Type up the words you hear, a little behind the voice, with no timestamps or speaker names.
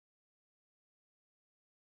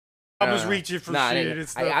I was reaching for shit and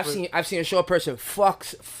stuff. I've seen a short person fuck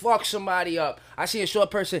somebody up. I seen a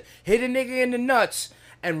short person hit a nigga in the nuts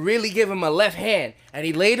and really give him a left hand, and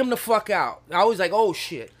he laid him the fuck out. I was like, oh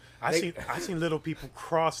shit. I seen little people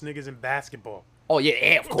cross niggas in basketball. Oh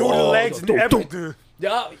yeah, of course. Through the legs and everything.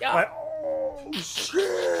 Yeah. Like, oh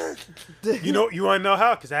shit. You wanna know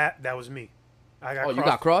how? Cause that was me. You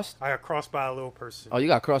got crossed? I got crossed by a little person. Oh, you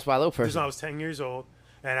got crossed by a little Because person. I was 10 years old,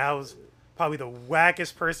 and I was probably the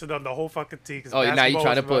wackest person on the whole fucking team. Oh, now you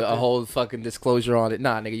trying to put a whole fucking disclosure on it.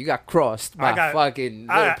 Nah, nigga, you got crossed by a fucking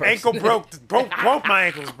little person. Ankle broke both my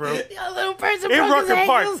ankles, bro. Your little person in broke his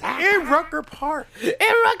ankles. In Rucker Park. In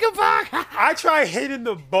Rucker Park. I tried hitting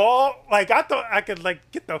the ball. Like, I thought I could, like,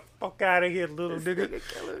 get the fuck out of here, little nigga.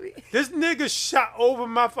 This nigga shot over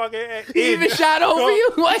my fucking head. He even shot over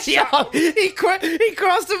you? What? Yo, he crossed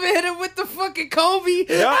him and hit him with the fucking Kobe.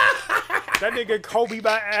 Yeah. That nigga Kobe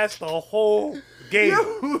my ass the whole game.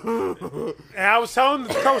 And I was telling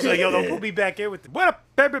the coach, like, yo, don't put me back in with what up,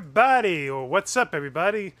 everybody? Or what's up,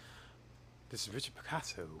 everybody? This is Richard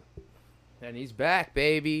Picasso. And he's back,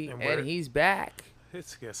 baby. And he's back.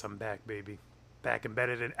 It's guess I'm back, baby. Back and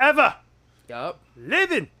better than ever. Yup.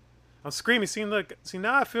 Living. I'm screaming. See,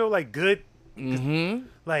 now I feel like good. Mm-hmm.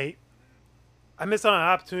 Like, I missed out on an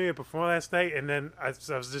opportunity to perform last night, and then I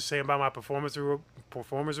was just saying about my performance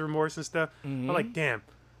remorse and stuff. Mm-hmm. I'm like, damn,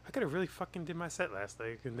 I could have really fucking did my set last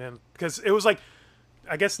night. And then, because it was like,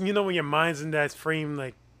 I guess, when your mind's in that frame,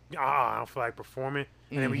 like, I don't feel like performing.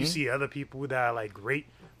 And then when you see other people that are, like, great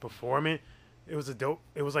performing, it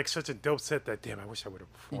was like such a dope set that, damn, I wish I would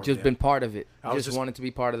have performed. You just been part of it. I just wanted to be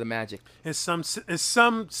part of the magic. In some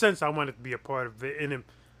sense, I wanted to be a part of it. And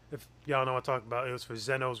if y'all know what I'm talking about, it was for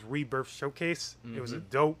Zeno's Rebirth Showcase. Mm-hmm. It was a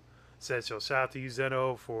dope set. So shout out to you,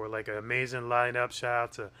 Zeno, for like an amazing lineup. Shout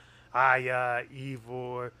out to Aya,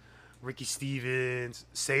 Ivor, Ricky Stevens,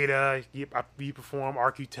 Seda. He performed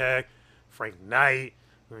Architect, Frank Knight,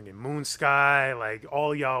 Moon Sky. Like,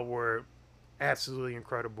 all y'all were absolutely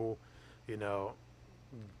incredible.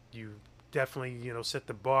 You definitely, set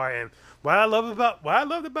the bar. And what I loved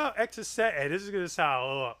about X's set, and this is gonna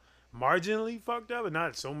sound marginally fucked up, and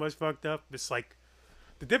not so much fucked up. It's like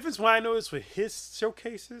the difference. Why I noticed with his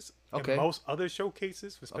showcases and most other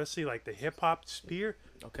showcases, especially like the hip hop sphere.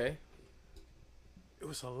 Okay. It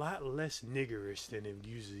was a lot less niggerish than it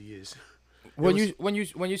usually is. When you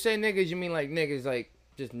say niggas, you mean like niggas like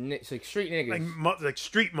just like street niggas, like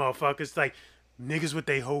street motherfuckers, like niggas with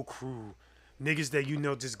their whole crew. Niggas that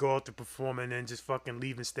just go out to perform and then just fucking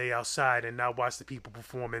leave and stay outside and not watch the people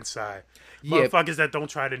perform inside. Yeah. Motherfuckers that don't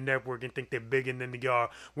try to network and think they're bigger than they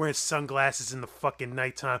are, wearing sunglasses in the fucking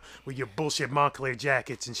nighttime with your bullshit Moncler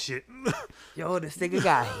jackets and shit. Yo, this nigga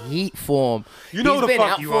got heat for him. You know He's the been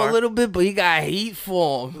fuck out you for are. a little bit, but he got heat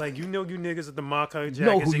for him. Like, you niggas with the Moncler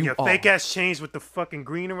jackets and your are. fake ass chains with the fucking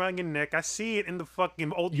green around your neck. I see it in the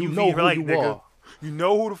fucking old You UV know who light, you nigga. are. You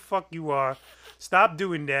know who the fuck you are. Stop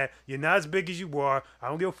doing that. You're not as big as you are. I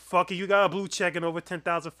don't give a fuck if you got a blue check and over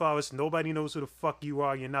 10,000 followers. Nobody knows who the fuck you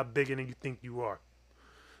are. You're not bigger than you think you are.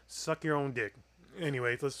 Suck your own dick.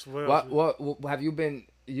 Anyway, let's... What have you been...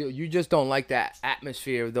 You just don't like that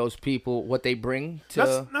atmosphere of those people, what they bring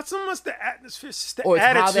to... Not so much the atmosphere, it's just the or it's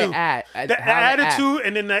attitude. How they the attitude,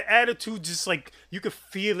 and then the attitude just, like, you could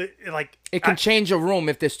feel it, like... It can change a room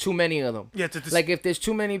if there's too many of them. Yeah, like, if there's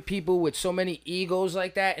too many people with so many egos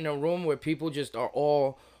like that in a room where people just are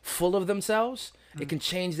all full of themselves... It can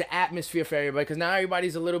change the atmosphere for everybody because now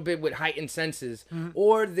everybody's a little bit with heightened senses.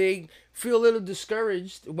 Or they feel a little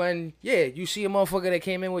discouraged when, you see a motherfucker that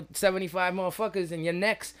came in with 75 motherfuckers and you're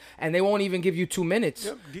next and they won't even give you 2 minutes.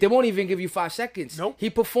 Yep. They won't even give you 5 seconds. Nope. He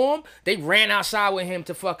performed, they ran outside with him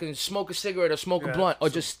to fucking smoke a cigarette or smoke a blunt or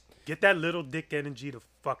just... Get that little dick energy the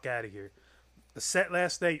fuck out of here. The set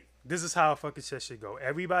last night, this is how a fucking set should go.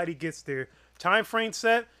 Everybody gets their time frame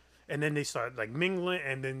set. And then they start, like, mingling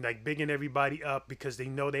and then, like, bigging everybody up because they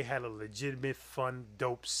know they had a legitimate, fun,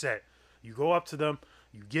 dope set. You go up to them.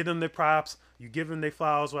 You give them their props. You give them their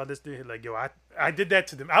flowers while this thing. Like, yo, I did that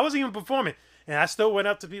to them. I wasn't even performing. And I still went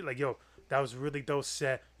up to be like, yo, that was a really dope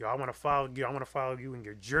set. Yo, I want to follow you. I want to follow you in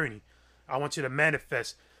your journey. I want you to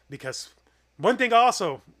manifest. Because one thing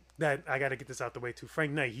also that I got to get this out the way, too.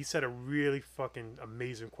 Frank Knight, he said a really fucking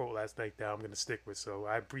amazing quote last night that I'm going to stick with. So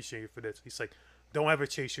I appreciate you for this. He's like, don't ever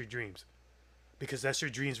chase your dreams because that's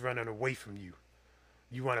your dreams running away from you.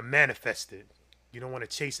 You want to manifest it. You don't want to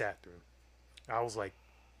chase after them. I was like,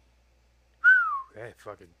 that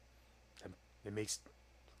fucking, it makes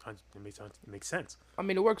sense. I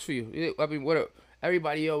mean, it works for you. I mean,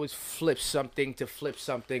 everybody always flips something to flip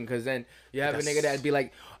something because then you have a nigga that'd be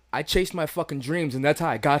like, I chased my fucking dreams and that's how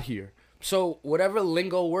I got here. So whatever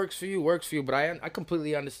lingo works for you, works for you. But I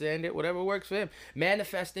completely understand it. Whatever works for him.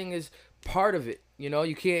 Manifesting is part of it. You know,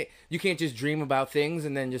 you can't just dream about things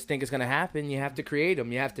and then just think it's gonna happen. You have to create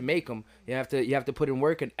them. You have to make them. You have to put in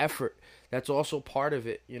work and effort. That's also part of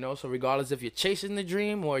it. You know, so regardless if you're chasing the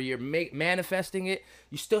dream or you're manifesting it,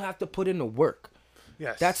 you still have to put in the work.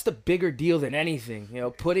 Yes. That's the bigger deal than anything. You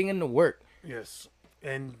know, putting in the work. Yes.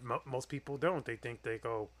 And most people don't. They think they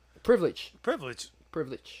go Privilege. privilege.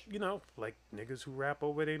 Privilege. You know, like niggas who rap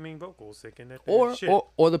over their main vocals, thinking that they're shit.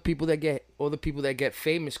 Or the people that get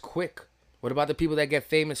famous quick. What about the people that get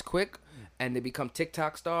famous quick and they become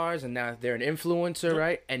TikTok stars and now they're an influencer,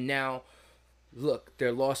 right? And now, look,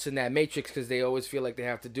 they're lost in that matrix because they always feel like they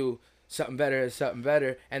have to do something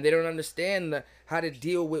better, and they don't understand how to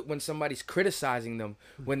deal with when somebody's criticizing them,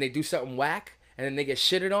 when they do something whack and then they get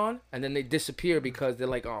shitted on and then they disappear because they're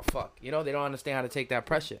like, oh fuck, you know, they don't understand how to take that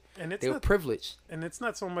pressure. And they were privileged. And it's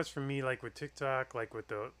not so much for me like with TikTok, like with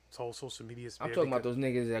the whole social media sphere. I'm talking about those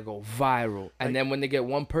niggas that go viral, and then when they get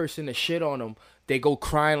one person to shit on them, they go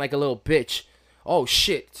crying like a little bitch. Oh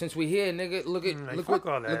shit! Since we here, nigga, look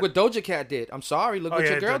what Doja Cat did. I'm sorry, look what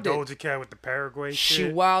your girl did. Doja Cat with the Paraguay She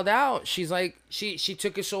shit. wilded out. She's like, she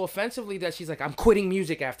took it so offensively that she's like, I'm quitting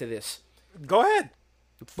music after this. Go ahead.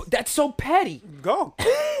 But that's so petty. Go.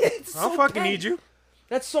 I don't fucking need you.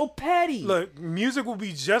 That's so petty. Look, music will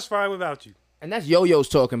be just fine without you. And that's Yo-Yo's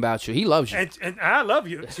talking about you. He loves you. And I love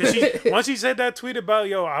you. Once he said that tweet about,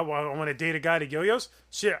 yo, I want to date a guy that Yo-Yos,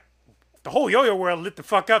 shit. The whole yo-yo world lit the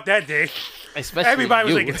fuck up that day. Especially everybody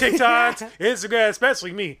was you. making TikToks, Instagram,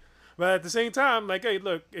 especially me. But at the same time, like, hey,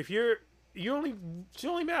 look, if she only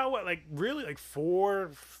been out what, like, really, like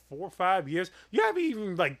 4 or 5 years. You haven't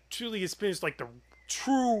even like truly experienced like the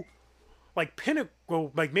true, like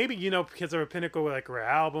pinnacle, like maybe because of her pinnacle, like her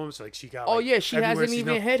albums, like she got. Like, she hasn't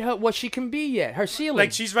even hit her what she can be yet. Her ceiling.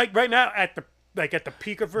 Like she's right now at the. Like at the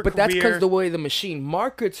peak of her career. But that's because the way the machine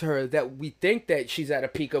markets her that we think that she's at a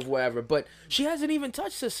peak of whatever. But she hasn't even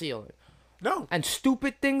touched the ceiling. No. And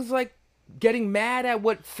stupid things like getting mad at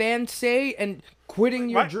what fans say and quitting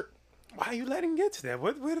your dream. Why are you letting get to that?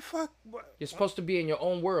 Where the fuck? You're supposed to be in your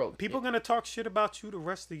own world. People are gonna talk shit about you the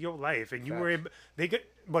rest of your life, and you were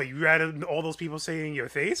you rather all those people say in your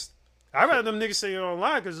face? I'd rather them niggas say it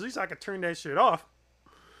online because at least I could turn that shit off.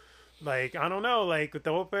 Like, I don't know, like, with the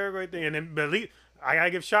whole Paraguay thing. And then, but at least, I gotta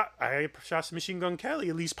give shots to Machine Gun Kelly,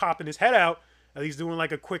 at least popping his head out, at least doing,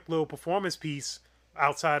 like, a quick little performance piece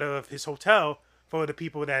outside of his hotel for the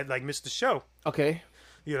people that, like, missed the show. Okay.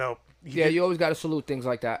 You know. You always gotta salute things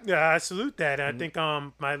like that. Yeah, I salute that. And I think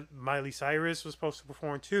Miley Cyrus was supposed to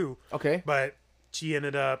perform, too. Okay. But she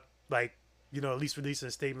ended up, like, at least releasing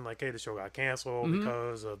a statement like, hey, the show got canceled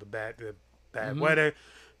because of the bad weather.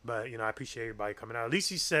 But, I appreciate everybody coming out. At least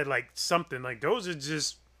he said, like, something. Like, those are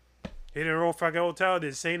just in her old fucking hotel.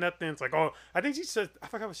 Didn't say nothing. It's like, oh, I think she said, I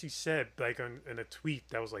forgot what she said, like, in a tweet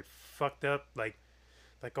that was, like, fucked up. Like,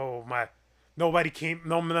 oh,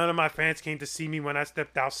 none of my fans came to see me when I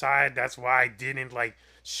stepped outside. That's why I didn't, like,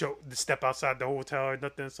 step outside the hotel or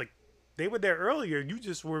nothing. It's like, they were there earlier. You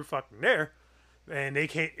just weren't fucking there. And they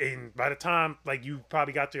can't, and by the time, like, you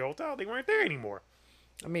probably got to your hotel, they weren't there anymore.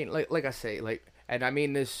 I mean, like I say, like, and I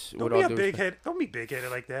mean this. Don't be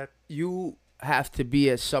big-headed like that. You have to be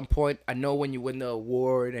at some point. I know when you win the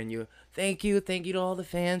award and you thank you to all the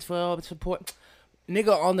fans for all the support.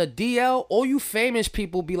 Nigga, on the DL, all you famous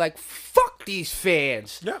people be like, fuck these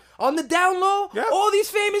fans. Yeah. On the down low, yeah. All these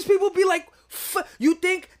famous people be like, you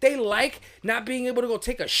think they like not being able to go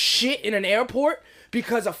take a shit in an airport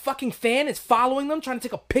because a fucking fan is following them, trying to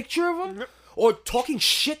take a picture of them? Or talking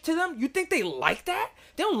shit to them? You think they like that?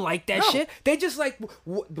 They don't like that shit. They just like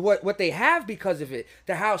what they have because of it.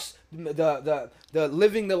 The house, the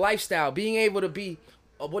living the lifestyle, being able to be,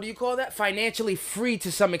 what do you call that? Financially free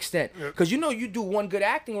to some extent. Because you do one good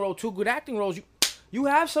acting role, 2 good acting roles, you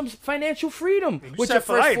have some financial freedom with your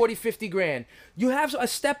first 40, 50 grand. You have a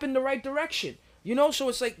step in the right direction. So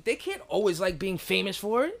it's like they can't always like being famous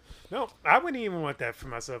for it. No, I wouldn't even want that for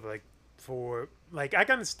myself. I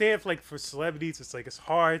can understand for celebrities, it's like it's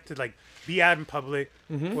hard to like be out in public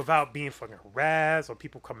without being fucking harassed or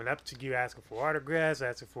people coming up to you asking for autographs,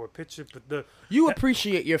 asking for a picture. But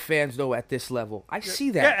appreciate your fans though at this level. I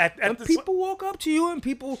see that. When people walk up to you and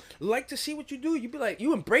people like to see what you do, you be like,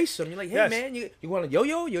 you embrace them. You're like, hey man, you want to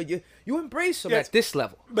yo-yo? You embrace them at this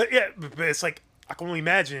level. But it's like I can only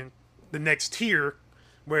imagine the next tier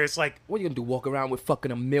where it's like, What are you gonna do? Walk around with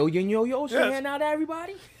fucking 1 million yo-yos to Yes. hand out to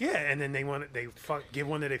everybody? yeah, and then they give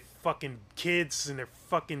one to their fucking kids and their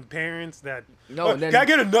fucking parents that. No, oh, and then- can I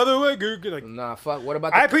get another one? Like, Nah, fuck. What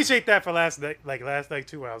about I the appreciate that for last night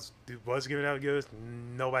too. When I was giving out gifts,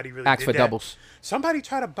 nobody really ask did for that. doubles? Somebody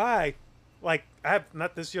tried to buy, like, I have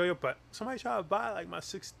not this yo-yo, but somebody tried to buy like my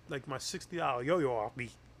 $60 yo-yo off me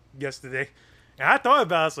yesterday. And I thought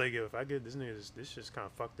about it, I was like, yo, if I get this nigga, this shit's kind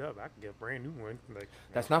of fucked up. I can get a brand new one. Like,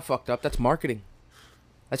 That's not fucked up. That's marketing.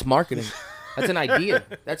 That's marketing. That's an idea.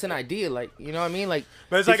 That's an idea. Like, you know what I mean? Like,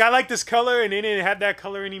 but it's like I like this color, and they didn't have that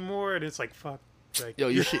color anymore, and it's like fuck. Like, yo,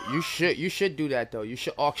 you should do that though. You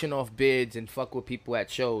should auction off bids and fuck with people at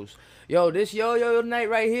shows. Yo, this yo-yo tonight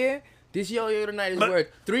right here. This yo-yo tonight is worth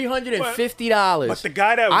 $350. But the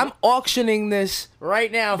guy that I'm auctioning this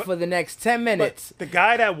right now for the next 10 minutes. the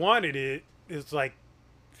guy that wanted it is like,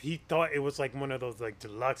 he thought it was like one of those like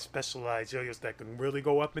deluxe specialized yo-yos that can really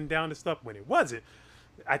go up and down and stuff. When it wasn't,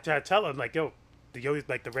 I tried to tell him like, yo, the yo-yos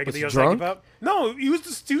like the regular Was he yo-yos I drunk? give out. No, he was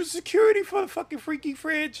security for the fucking Freaky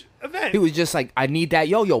Fridge event. He was just like, I need that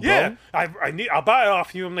yo-yo, bro. Yeah, I'll buy it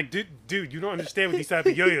off you. I'm like, dude, you don't understand with these type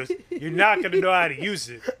of yo-yos. You're not gonna know how to use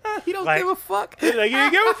it. He don't Like- give a fuck. Like, you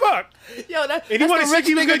didn't give a fuck. Yo, that's he the wanted rich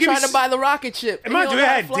he was gonna nigga give me trying to buy the rocket ship. And mind He you, don't it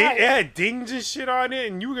know how to fly. had dings and shit on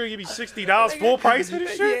it, and you were gonna give me $60 full price for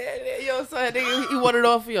this shit? Yeah, yo, son, nigga, he wanted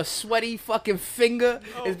off of your sweaty fucking finger.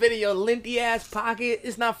 It's been in your linty ass pocket.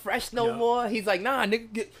 It's not fresh no Yeah. more. He's like, nah,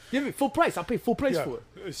 nigga, give me full price. I'll pay full price Yeah. for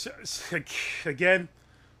it. Again,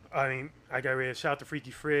 I mean, I got ready to shout to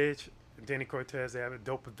Freaky Fridge, Danny Cortez. They have a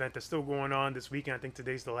dope event that's still going on this weekend. I think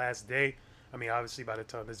today's the last day. I mean, obviously, by the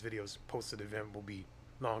time this video is posted, the event will be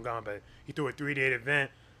long gone. But he threw a 3-day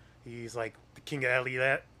event. He's like the king of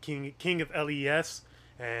LES, king of LES,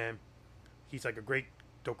 and he's like a great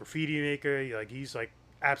dope graffiti maker. He's like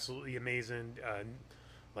absolutely amazing.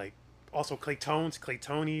 Like also Clay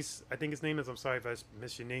Tony's, I think his name is. I'm sorry if I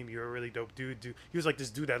missed your name. You're a really dope dude. He was like this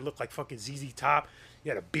dude that looked like fucking ZZ Top. He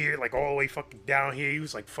had a beard like all the way fucking down here. He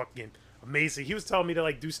was like fucking amazing. He was telling me to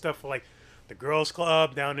like do stuff for like the girls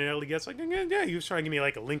club down in LES. Like, yeah, he was trying to give me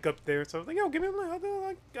like a link up there. So I was like, yo, give me a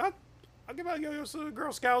link. I'll give out yo-yos to the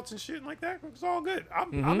Girl Scouts and shit and like that. It's all good. I'll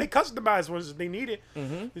make customized ones if they need it.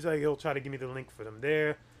 He's like, he'll try to give me the link for them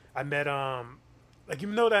there. I met like, you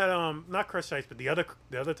know that not Crush Ice, but the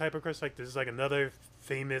other type of Crush, like there's like another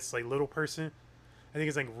famous like little person. I think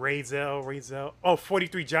it's like Rayzel. Oh,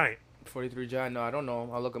 43 Giant. 43 Giant. No, I don't know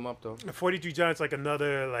him. I'll look him up though. 43 Giant's like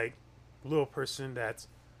another like little person that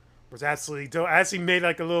was absolutely dope. I actually made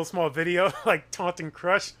like a little small video like taunting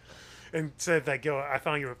Crush and said like, yo, I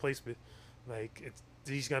found your replacement. Like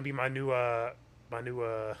he's gonna be my new hype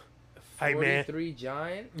man. 43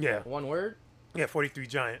 Giant. Yeah. One word. Yeah, 43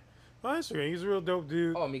 Giant. Oh, that's right. He's a real dope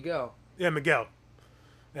dude. Oh, Miguel. Yeah, Miguel.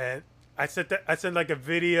 And I sent like a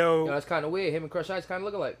video. Yo, that's kind of weird. Him and Crush Ice kind of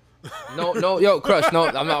look alike. No, yo, Crush. No,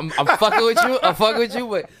 I'm fucking with you. I'm fucking with you,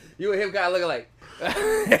 but you and him kind of look alike.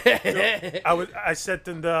 I sent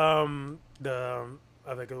him the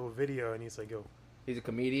like a little video, and he's like, yo. He's a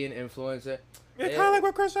comedian, influencer. Yeah, kind of like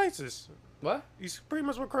what Crush Ice is. What? He's pretty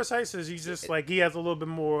much what Crush Ice is. He's just like, he has a little bit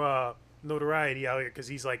more notoriety out here because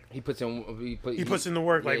he's like, He puts in the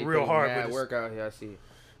work like he real put hard. mad With his, work out here. I see.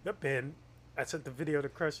 Yep, and I sent the video to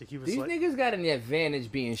Crush. He was These like, niggas got an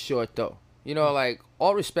advantage being short though. You know, like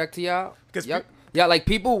all respect to y'all. 'Cause Yeah, like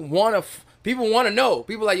people want to know.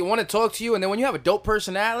 People like you want to talk to you, and then when you have a dope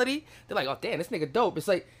personality, they're like, oh damn, this nigga dope. It's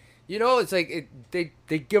like, you know, it's like they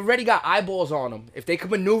already got eyeballs on them. If they can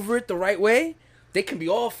maneuver it the right way, they can be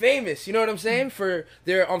all famous. You know what I'm saying? For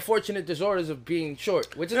their unfortunate disorders of being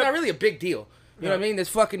short, which is not really a big deal. You know what I mean? There's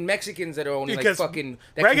fucking Mexicans that are only because like fucking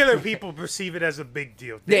regular people perceive it as a big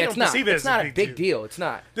deal. They Yeah, don't it's not. perceive it It's as not a big deal. It's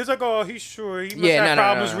not. It's like, oh, he's sure. He must Yeah, have no,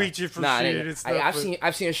 problems no. reaching for Nah, shit nigga. and stuff.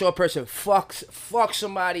 I've seen a short person fuck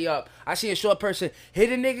somebody up. I seen a short person hit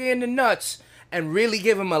a nigga in the nuts and really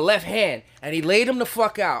give him a left hand, and he laid him the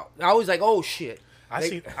fuck out. I was like, oh shit. I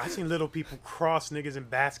seen little people cross niggas in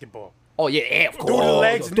basketball. Oh yeah, of course. Do the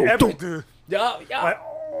legs and everything. Yeah. Like,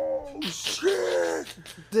 oh shit.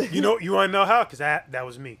 You want to know how? Because that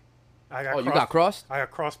was me. Oh, you got crossed? I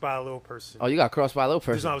got crossed by a little person. Oh, you got crossed by a little This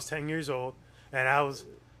was person. when I was 10 years old, and I was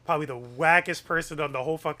probably the wackest person on the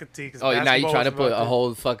whole fucking team. Oh, now you trying to put a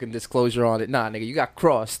whole fucking disclosure on it? Nah, nigga, you got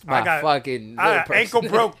crossed by fucking little person. Ankle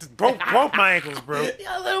broke both my ankles, bro.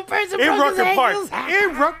 Your little person in broke Rucker his Park. ankles.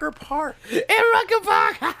 In Rucker Park. In Rucker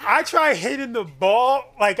Park. I tried hitting the ball.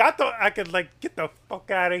 Like, I thought I could, like, get the fuck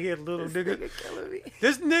out of here, little nigga.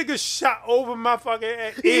 This nigga shot over my fucking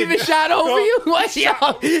head. He even shot over you? What? Yo,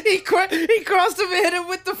 he crossed him and hit him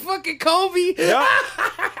with the fucking Kobe. Yep.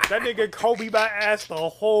 That nigga Kobe my ass the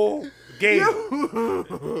whole game.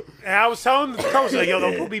 And I was telling the coach, like, yo,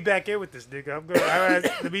 don't put me back in with this nigga. I'm going, all right,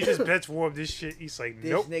 let me just bench warm this shit. He's like,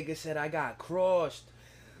 nope. This nigga said I got crossed.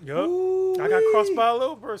 Yup. I got crossed by a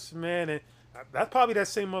little person, man. And that's probably that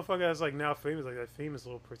same motherfucker that's like now famous, like that famous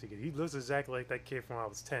little person kid. He looks exactly like that kid from when I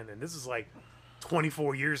was 10. And this is like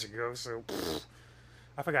 24 years ago. So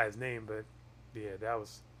I forgot his name, but yeah, that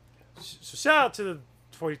was. So shout out to the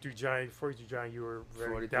 43 Giant. 43 Giant, you were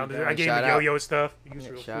very down there. I gave him yo-yo stuff. He was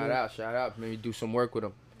real cool. Shout out. Maybe do some work with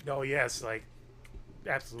him. Oh, yes. Like,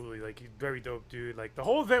 absolutely. Like, he's very dope, dude. Like, the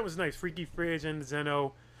whole event was nice. Freaky Fridge and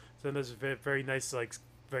Zeno. Zeno's event, very nice, like,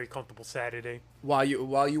 very comfortable Saturday. While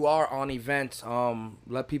you are on events,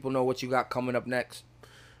 let people know what you got coming up next.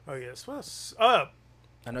 Oh, yes. What's up?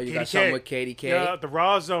 I know you got something with KDK. Yeah, the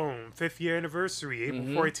Raw Zone, 5th year anniversary, April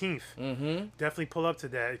 14th. Mm-hmm. Definitely pull up to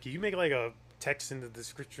that. Can you make, like, a text in the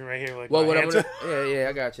description right here? Like, well, yeah,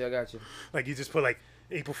 I got you. Like, you just put, like,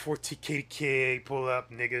 April 14th, KDK, pull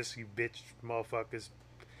up, niggas, you bitch, motherfuckers.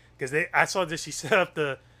 Because I saw that she set up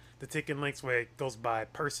the ticket links where it goes by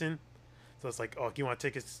person. So it's like, oh, if you want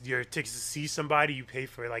your tickets to see somebody, you pay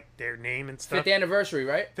for, like, their name and stuff. 5th anniversary,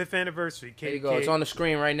 right? 5th anniversary, KDK. There you go. It's on the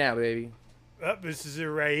screen right now, baby. This is it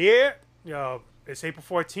right here. Yo, it's April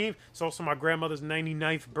 14th. It's also my grandmother's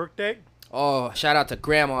 99th birthday. Oh, shout out to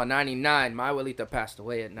Grandma, 99. My abuelita passed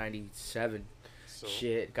away at 97. So,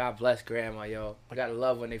 shit, God bless Grandma, yo. I gotta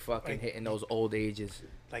love when they fucking hitting those old ages.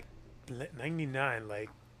 Like, 99,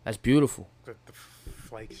 like. That's beautiful.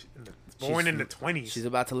 Born in the 20s. She's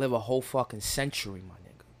about to live a whole fucking century, my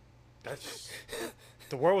nigga. That's...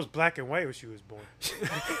 The world was black and white when she was born. Yo,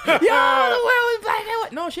 the world was black and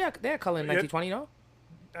white. No, they had color in 1920, no?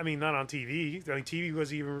 I mean, not on TV. I mean, TV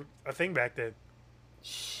wasn't even a thing back then.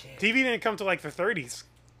 Shit. TV didn't come to, like, the 30s.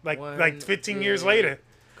 Like 15 years later.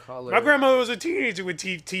 Color. My grandmother was a teenager when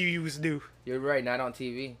TV was new. You're right, not on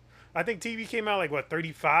TV. I think TV came out, like, what,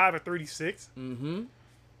 35 or 36? Mm-hmm.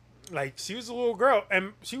 Like, she was a little girl,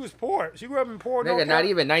 and she was poor. She grew up in poor. Nigga, not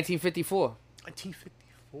even 1954.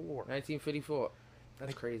 1954.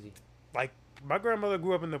 That's crazy. Like, my grandmother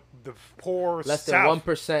grew up in the poor Less than South.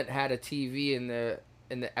 1% had a TV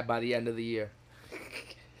by the end of the year.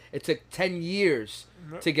 It took 10 years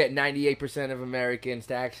to get 98% of Americans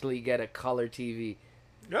to actually get a color TV.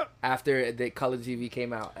 Yep. After the color TV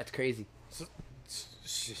came out. That's crazy.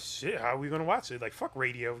 Shit, how are we gonna watch it? Like, fuck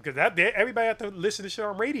radio, because everybody had to listen to shit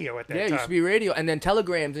on radio at that time. Yeah, it used to be radio, and then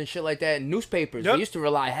telegrams and shit like that, and newspapers. Yep. They used to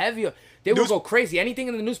rely heavier. They would go crazy. Anything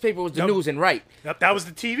in the newspaper was the news and right. Yep, that was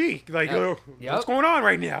the TV. Like, what's going on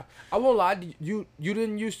right now? I won't lie. You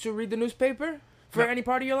didn't used to read the newspaper for any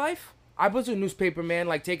part of your life? I was a newspaper man.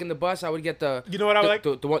 Like, taking the bus, I would get the... You know what I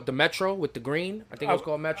would like? The Metro with the green. I think it was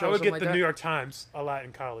called Metro. I would get like the that. New York Times a lot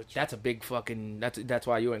in college. That's a big fucking... That's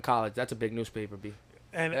why you were in college. That's a big newspaper, B.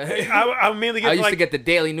 And I mainly get... I used to get the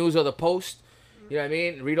Daily News or the Post. You know what I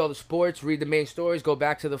mean? Read all the sports, read the main stories, go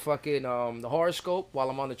back to the fucking the horoscope while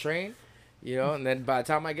I'm on the train. You know, and then by the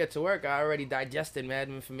time I get to work, I already digested mad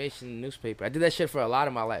information in the newspaper. I did that shit for a lot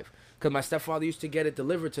of my life. Because my stepfather used to get it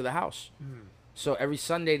delivered to the house. So every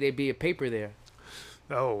Sunday, there'd be a paper there.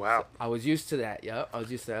 Oh, wow. So I was used to that, I was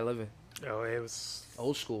used to that living. Oh, it was...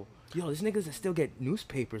 Old school. Yo, there's niggas that still get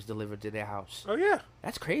newspapers delivered to their house. Oh, yeah.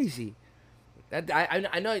 That's crazy.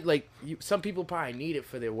 I know, like, some people probably need it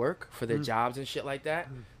for their work, for their jobs and shit like that.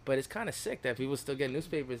 But it's kind of sick that people still get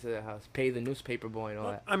newspapers to their house, pay the newspaper boy and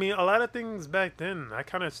all that. I mean, a lot of things back then, I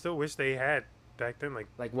kind of still wish they had back then. Like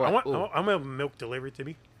what? I want milk delivered to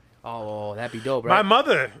me. Oh, that'd be dope, right? My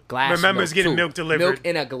mother remembers milk getting too. milk delivered. Milk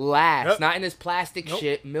in a glass, Yep. not in this plastic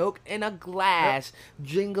shit. Milk in a glass,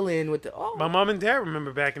 jingling with the... Oh. My mom and dad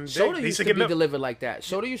remember back in the day. Soda They used to be delivered like that.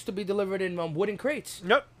 Soda used to be delivered in wooden crates.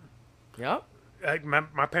 Yep. Yep. Like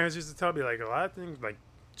my parents used to tell me, like, a lot of things, like,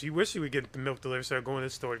 she wished she would get the milk delivered, so I'd go in the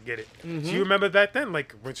store to get it. She remembered back then,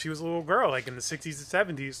 like, when she was a little girl, like, in the 60s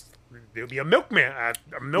and 70s, there would be a milkman.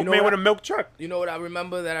 With a milk truck. You know what I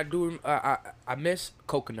remember that I do? I miss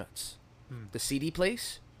Coconuts. The CD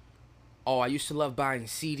place. Oh, I used to love buying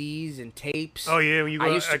CDs and tapes. Oh, yeah, when you go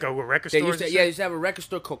like a record store? They used to have a record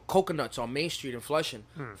store called Coconuts on Main Street in Flushing.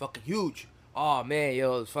 Fucking huge. Oh, man,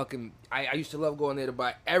 yo, it's fucking... I used to love going there to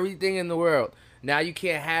buy everything in the world. Now you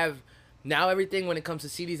can't have. Now everything when it comes to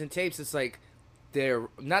CDs and tapes, it's like they're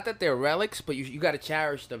not that they're relics, but you got to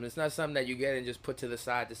cherish them. It's not something that you get and just put to the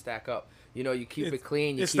side to stack up. You know, you keep it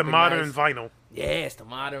clean. It's keep the it modern nice. vinyl. Yeah, it's the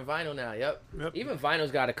modern vinyl now. Yep. Even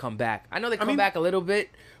vinyl's got to come back. I know they come mean, back a little bit,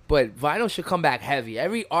 but vinyl should come back heavy.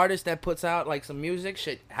 Every artist that puts out like some music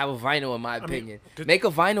should have a vinyl, in my opinion. Make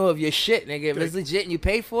a vinyl of your shit, nigga. If it's legit and you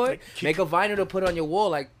pay for it, make a vinyl to put on your wall,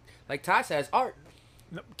 like Ty says, art.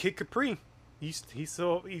 No, Kid Capri, he's he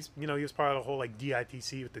was part of the whole like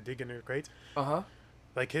DITC with the digging in the crates.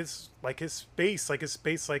 Like his space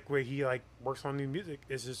where he like works on new music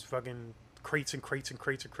is just fucking crates and crates and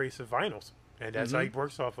crates and crates of vinyls, and that's how he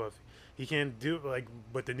works off of. He can't do it like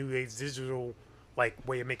with the new age digital like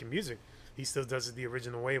way of making music. He still does it the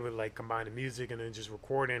original way with like combining music and then just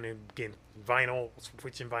recording and getting vinyl,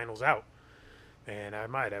 switching vinyls out. And I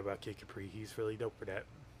admire that about Kid Capri. He's really dope for that.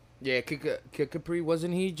 Yeah, Kid Capri,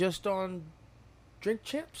 wasn't he just on Drink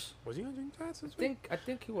Champs? Was he on Drink Champs? I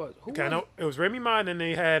think he was. Who okay, was? I know it was Remy Ma, and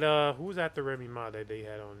they had who was after Remy Ma that they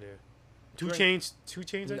had on there? 2 Chainz,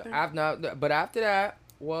 I think. But after that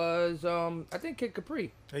was I think Kid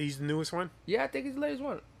Capri. He's the newest one. Yeah, I think he's the latest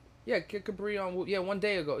one. Yeah, Kid Capri on 1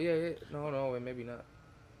 day ago. Yeah. No, maybe not.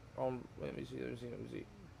 Let me see.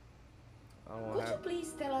 Could you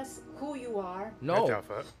please tell us who you are? No,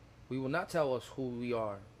 we will not tell us who we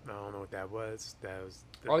are. I don't know what that was.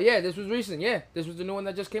 Oh yeah, this was recent. Yeah, this was the new one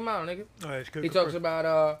that just came out, nigga. He talks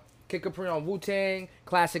about Kid Capri on Wu-Tang,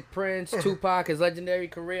 classic Prince, Tupac, his legendary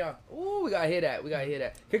career. Ooh, we gotta hear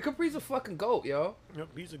that. Kid Capri's a fucking goat, yo. Yep,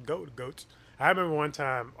 he's a goat. I remember one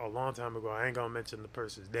time, a long time ago, I ain't gonna mention the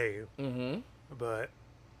person's name, but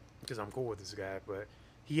because I'm cool with this guy, but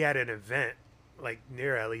he had an event like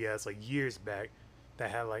near LES like years back that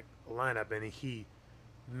had like a lineup, and he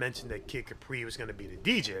mentioned that Kid Capri was gonna be the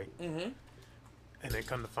DJ, and then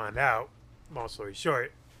come to find out, long story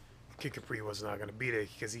short, Kid Capri was not gonna be there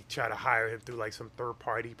because he tried to hire him through like some third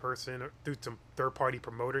party person or through some third party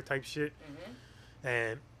promoter type shit,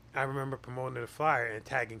 and I remember promoting the flyer and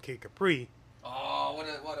tagging Kid Capri. Oh,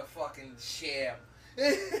 what a fucking sham.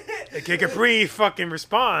 And Kid Capri fucking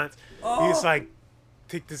responds. He's like,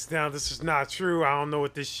 take this down. This is not true. I don't know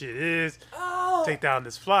what this shit is. Take down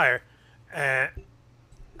this flyer. And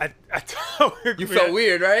I told her. You felt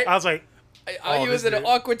weird, right? I was like, you was in an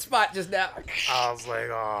awkward spot just now. I was like,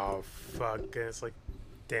 oh, fuck. And it's like,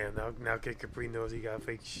 damn, now Kid Capri knows he got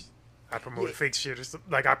fake shit. I promoted fake shit or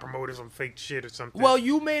something. Like I promoted some fake shit or something. Well,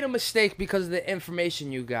 you made a mistake because of the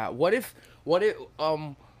information you got. What if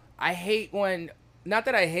I hate when, not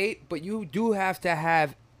that I hate, but you do have to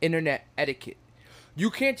have internet etiquette. You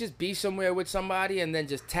can't just be somewhere with somebody and then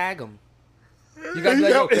just tag them. You got to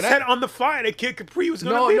like, it said on the flyer that Kid Capri was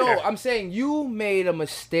going to be there. No, I'm saying you made a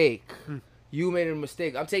mistake. You made a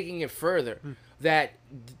mistake. I'm taking it further. That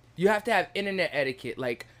you have to have internet etiquette.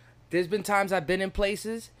 Like, there's been times I've been in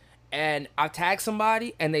places and I tag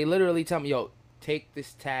somebody and they literally tell me, yo, take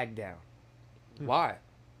this tag down. Why?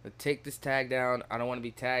 Take this tag down. I don't want to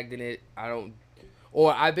be tagged in it.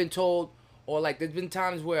 Or I've been told, or like there's been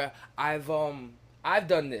times where I've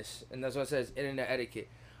done this, and that's what it says, internet etiquette.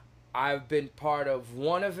 I've been part of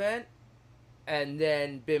one event and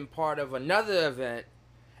then been part of another event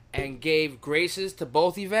and gave graces to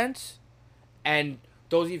both events, and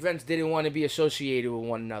those events didn't want to be associated with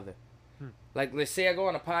one another. Like, let's say I go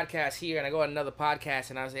on a podcast here and I go on another podcast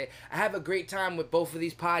and I say, I have a great time with both of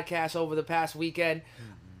these podcasts over the past weekend.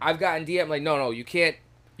 I've gotten DM like, no, you can't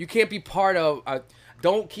be part of,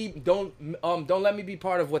 don't let me be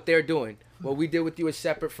part of what they're doing. What we did with you is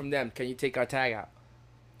separate from them. Can you take our tag out?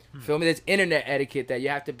 Feel me? There's internet etiquette that you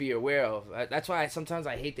have to be aware of. That's why sometimes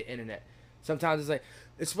I hate the internet. Sometimes it's like,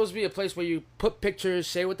 it's supposed to be a place where you put pictures,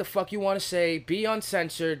 say what the fuck you want to say, be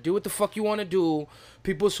uncensored, do what the fuck you want to do.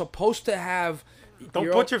 People are supposed to have...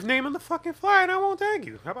 Don't put your name on the fucking flyer and I won't tag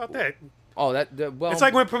you. How about that? Oh, well... It's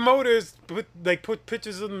like when promoters put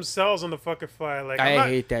pictures of themselves on the fucking flyer. Like, I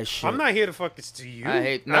hate that shit. I'm not here to fuck to you.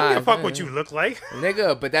 I don't give a fuck what you look like.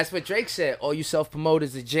 Nigga, but that's what Drake said. All you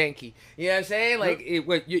self-promoters are janky. You know what I'm saying? Like,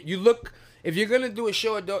 you look... If you're going to do a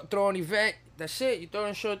show or throw an event... That's it. You throw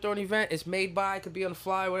in a show, throw an event. It's made by, it could be on the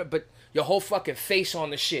fly, whatever. But your whole fucking face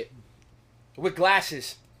on the shit. With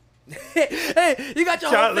glasses. Hey, you got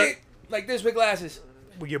your whole face like this with glasses.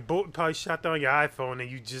 Well, your boat probably shot down your iPhone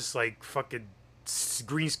and you just like fucking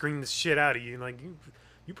green screen the shit out of you. Like,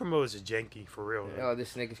 you promoters are janky, for real. Man. Oh,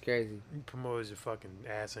 this nigga's crazy. You promoters are fucking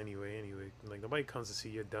ass anyway. Like, nobody comes to see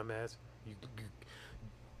your dumb ass. You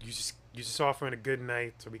just You just offering a good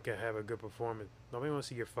night so we can have a good performance. Nobody want to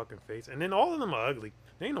see your fucking face. And then all of them are ugly.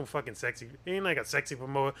 They ain't no fucking sexy. They ain't like a sexy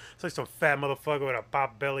promoter. It's like some fat motherfucker with a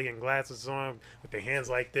pop belly and glasses on with their hands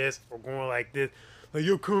like this or going like this. Like,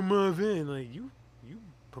 yo, come on in. Like, you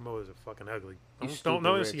promoters are fucking ugly. Don't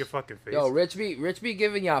know to see your fucking face. Yo, Rich be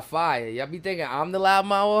giving y'all fire. Y'all be thinking I'm the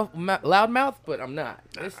loudmouth, but I'm not.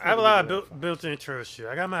 I have a lot of built-in trust shit.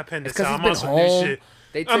 I got my appendix Because out. he's been I'm on some new home. shit.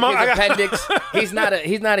 They took his appendix. He's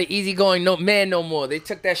not an easygoing man no more. They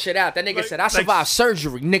took that shit out. That nigga said, "I survived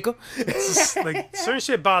surgery, nigga." It's just, like, certain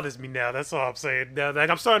shit bothers me now. That's all I'm saying. Now, like,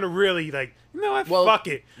 I'm starting to really, like, you know what? Well, fuck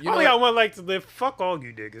it. you I know only what? got one life to live. Fuck all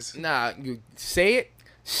you niggas. Nah, you say it,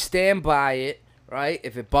 stand by it, right?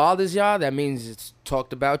 If it bothers y'all, that means it's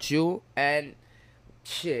talked about you, and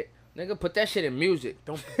shit, nigga, put that shit in music.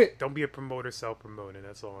 Don't be a promoter self-promoting.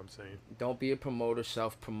 That's all I'm saying. Don't be a promoter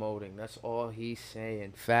self-promoting. That's all he's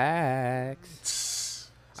saying.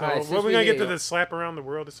 Facts. So, All right, what since we we gonna get here, to the slap around the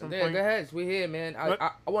world at some Yeah, point? go ahead. We here, man.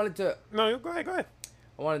 I wanted to. No, go ahead. I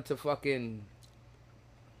wanted to fucking.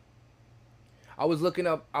 I was looking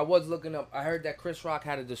up. I heard that Chris Rock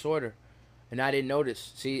had a disorder, and I didn't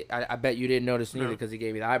notice. See, I bet you didn't notice neither No. because he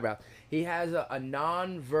gave me the eyebrow. He has a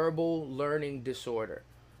non-verbal learning disorder.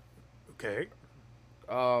 Okay.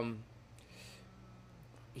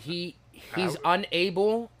 He's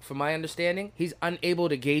unable, from my understanding, he's unable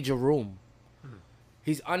to gauge a room.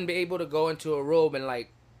 He's unable to go into a room and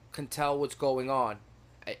like can tell what's going on.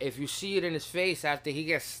 If you see it in his face after he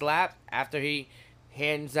gets slapped, after he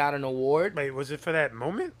hands out an award. Wait, was it for that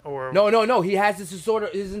moment or No. He has this disorder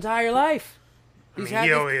his entire life. I He's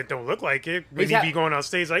mean, it don't look like it. When he be going on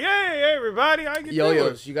stage like, hey, everybody, I can do it.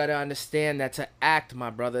 Yo-yos, you gotta understand that's an act, my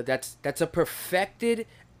brother. That's a perfected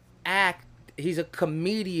act. He's a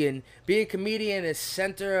comedian. Being a comedian is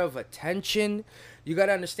center of attention. You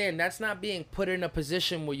gotta understand that's not being put in a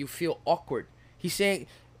position where you feel awkward. He's saying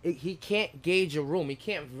he can't gauge a room. He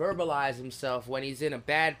can't verbalize himself when he's in a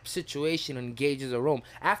bad situation and gauges a room.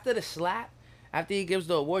 After the slap, after he gives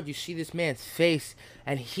the award, you see this man's face,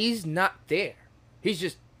 and he's not there. He's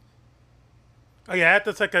just. Oh yeah,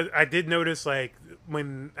 that's like I did notice like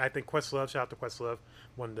when I think Questlove, shout out to Questlove,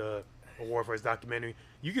 won the award for his documentary.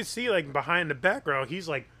 You can see like behind the background, he's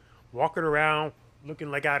like walking around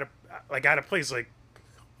looking like out of place, like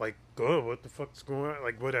oh, what the fuck's going on?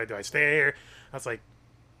 Like, what do I stay here? I was like,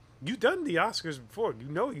 you done the Oscars before, you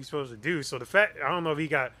know what you're supposed to do. So the fact I don't know if he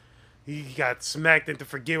got smacked into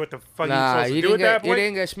forget what the fuck he was supposed to do at that point. He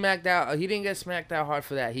didn't get smacked out. He didn't get smacked out hard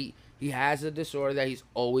for that. He has a disorder that he's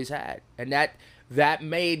always had, and that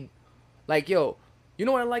made, like, yo, you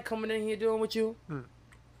know what I like coming in here doing with you?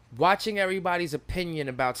 Watching everybody's opinion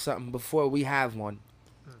about something before we have one,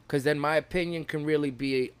 because then my opinion can really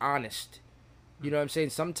be honest. You know what I'm saying?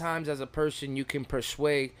 Sometimes as a person you can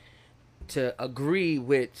persuade to agree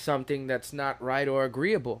with something that's not right or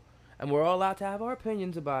agreeable, and we're all allowed to have our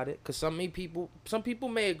opinions about it. Because some people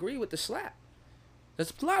may agree with the slap.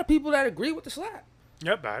 There's a lot of people that agree with the slap.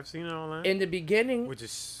 Yep, I've seen it online. In the beginning, Which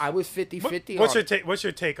is I was 50-50. What's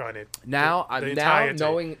your take on it? Now The I'm entire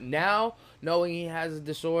knowing he has a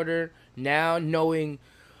disorder, now knowing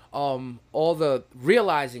realizing all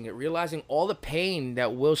the pain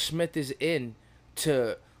that Will Smith is in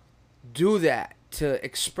to do that, to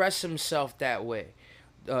express himself that way.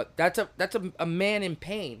 That's a man in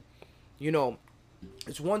pain. You know,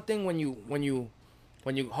 it's one thing when you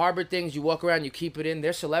harbor things, you walk around, you keep it in.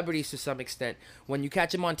 They're celebrities to some extent. When you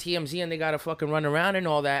catch them on TMZ and they gotta fucking run around and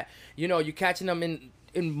all that, you know, you're catching them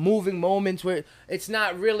in moving moments where it's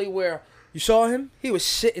not really where you saw him. He was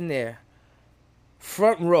sitting there,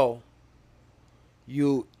 front row.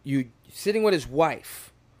 You sitting with his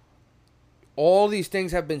wife. All these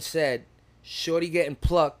things have been said. Shorty getting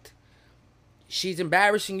plucked. She's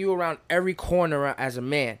embarrassing you around every corner as a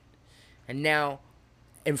man. And now,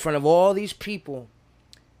 in front of all these people,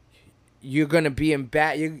 you're gonna be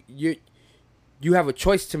embarrassed. You have a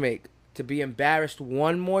choice to make: to be embarrassed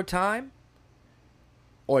one more time,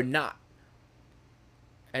 or not.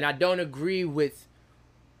 And I don't agree with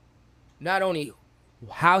not only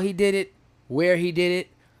how he did it, where he did it,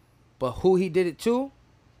 but who he did it to.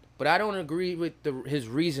 But I don't agree with his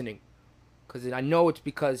reasoning, because I know it's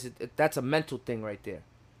because that's a mental thing right there.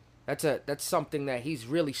 That's something that he's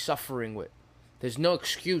really suffering with. There's no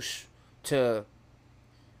excuse to.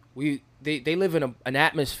 They live in an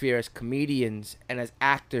atmosphere as comedians and as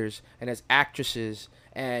actors and as actresses,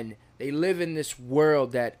 and they live in this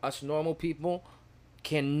world that us normal people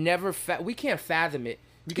can never we can't fathom it.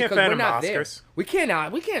 You can't Because fan we're them not there. Oscars. We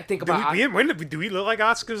can't think Do about. do we look like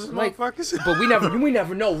Oscars, Like, motherfuckers? but we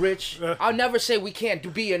never know, Rich. I'll never say we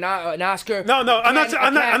can't be an Oscar. No, I'm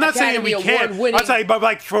not saying we can't. I'll tell you, but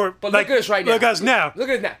like But like, look at us right now. Look at us now. Look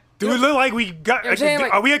at us now. Do we look like we got? You know what I'm saying?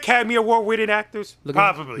 Like- are we Academy Award winning actors? Look at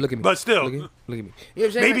me. Probably. Look at me. But still, Look at me. You know what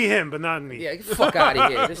I'm saying? maybe Like, him, but not me. Yeah, get the fuck out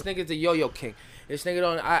of here. This nigga's the yo-yo king. This nigga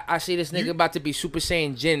don't. I see this nigga about to be Super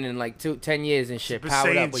Saiyan Jin in like 10 years and shit. Super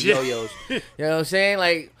Powered Saiyan up with Jin. yo-yos. You know what I'm saying?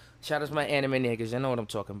 Like, shout out to my anime niggas. I know what I'm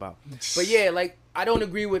talking about. But yeah, like I don't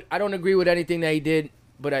agree with anything that he did.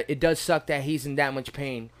 But it does suck that he's in that much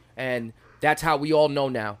pain, and that's how we all know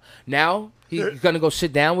now. Now he's gonna go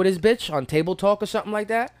sit down with his bitch on Table Talk or something like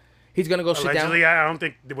that. He's gonna go sit down. Allegedly, I don't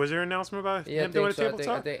think was there an announcement about Yeah, I him doing a think so. table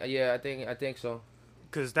talk? I think so.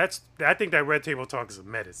 Because I think that red table talk is a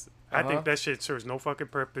medicine. I think that shit serves no fucking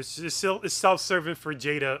purpose. It's self-serving for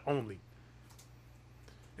Jada only.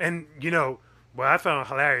 And you know what I found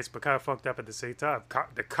hilarious, but kind of fucked up at the same time.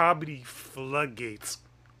 The comedy floodgates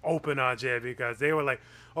open on Jada because they were like,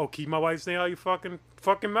 "Oh, keep my wife's name out your fucking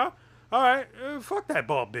mouth." All right, fuck that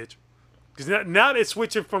bald bitch. Because now they're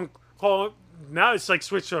switching from calling. Now it's like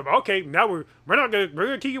switch up. Okay, now we're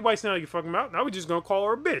gonna keep your wife's name out your fucking mouth. Now we're just gonna call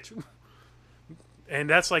her a bitch. And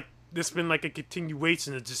that's like this been like a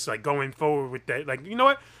continuation of just like going forward with that. Like, you know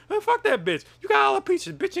what? Fuck that bitch. You got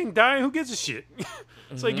alopecia. Bitch ain't dying. Who gives a shit?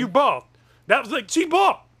 It's like you bald. That was like she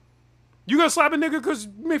bald. You gonna slap a nigga because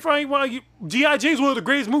G.I. Jane's one of the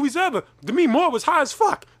greatest movies ever. Demi Moore was high as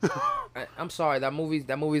fuck. I'm sorry, that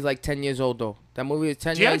movie's like 10 years old though. That movie is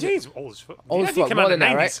 10 G.I. years Jane's old as fuck. old as G.I. Jane fuck. came More out in than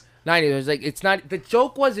the that, 90s. right? 90s. It was like it's not. The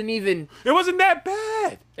joke wasn't even. It wasn't that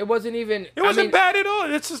bad. It wasn't even. It wasn't bad at all.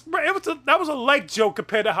 It's just that was a light joke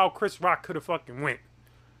compared to how Chris Rock could have fucking went.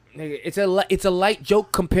 Nigga, it's a light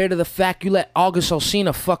joke compared to the fact you let August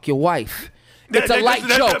Alsina fuck your wife. It's a light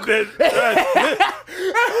joke.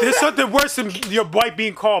 There's something worse than your wife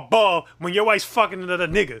being called bald when your wife's fucking another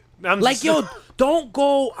nigga. Like, yo, don't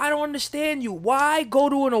go. I don't understand you. Why go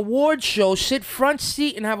to an award show, sit front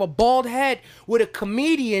seat, and have a bald head with a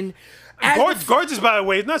comedian? Gorgeous, by the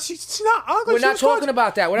way. No, she's not ugly. We're not talking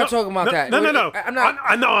about that. We're not talking about that. No. I'm not.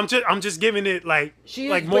 I know. I'm just giving it like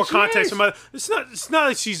more context. It's not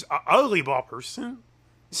like she's an ugly bald person.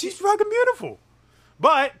 She's fucking beautiful,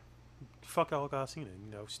 but fuck Al Alcina,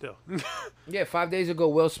 still. Yeah, 5 days ago,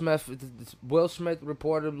 Will Smith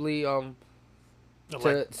reportedly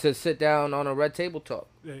to sit down on a red table talk.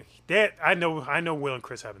 That I know Will and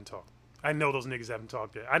Chris haven't talked. I know those niggas haven't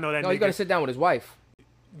talked yet. I know that. No, he's gonna sit down with his wife.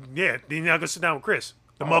 Yeah, then you're not gonna sit down with Chris.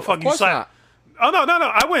 The Of motherfucker you course slapped. not. Oh no,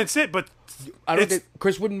 I wouldn't sit, but I don't think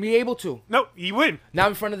Chris wouldn't be able to. No, he wouldn't. Not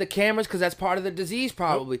in front of the cameras, because that's part of the disease,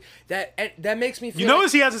 probably. Nope. That makes me feel. You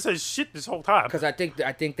notice he hasn't said shit this whole time. Because I think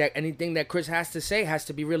that anything that Chris has to say has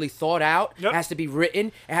to be really thought out. Yep. It has to be written.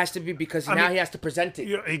 It has to be because he has to present it.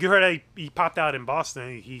 You heard that he popped out in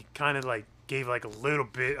Boston. He kind of like gave like a little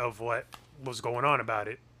bit of what was going on about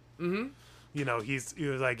it. Mm-hmm. He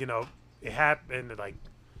was like, it happened. Like,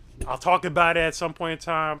 I'll talk about it at some point in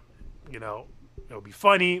time. It'll be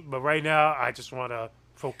funny, but right now I just want to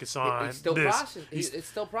focus on it's still this. It's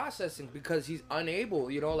still processing because he's unable,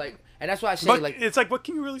 and that's why I say, but like, it's like, what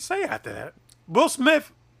can you really say after that? Will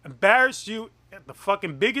Smith embarrassed you at the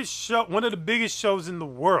fucking biggest show, one of the biggest shows in the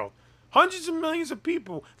world. Hundreds of millions of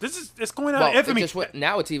people. It's going out of infamy.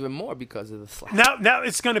 Now it's even more because of the slap. Now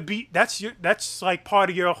it's gonna be that's like part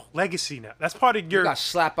of your legacy now. That's part of your. You got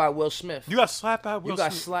slapped by Will Smith. You got slapped by Will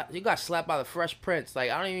Smith. You got slapped by the Fresh Prince.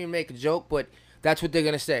 Like, I don't even make a joke, but that's what they're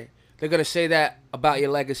gonna say. They're gonna say that about your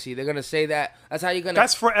legacy. They're gonna say that. That's how you're gonna.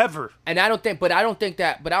 That's forever. And I don't think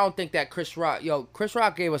that Chris Rock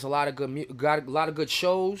gave us a lot of good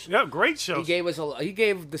shows. Yeah, great shows. He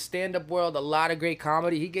gave the stand-up world a lot of great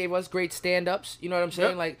comedy. He gave us great stand-ups. You know what I'm saying?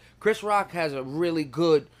 Yep. Like, Chris Rock has a really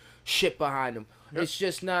good shit behind him. Yep. It's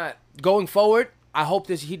just not going forward. I hope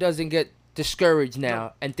he doesn't get discouraged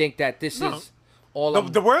now and think that this is all.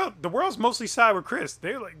 The world's mostly side with Chris.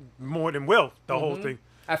 They're like more than Will. The whole thing.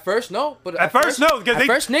 At first, no. But at first, no.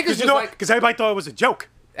 Because everybody thought it was a joke.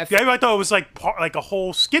 Everybody thought it was like a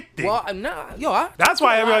whole skit thing. Well, that's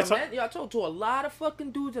why everybody. I talked to a lot of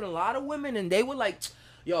fucking dudes and a lot of women, and they were like,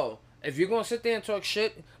 "Yo, if you're gonna sit there and talk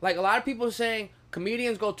shit, like a lot of people are saying,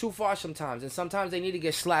 comedians go too far sometimes, and sometimes they need to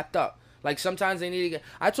get slapped up. Like sometimes they need to get."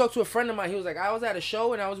 I talked to a friend of mine. He was like, "I was at a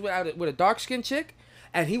show and I was with a dark skinned chick,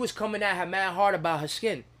 and he was coming at her mad hard about her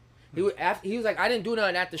skin. He was like, I didn't do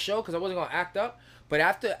nothing at the show because I wasn't gonna act up." But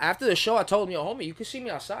after the show, I told him, "Yo, homie, you can see me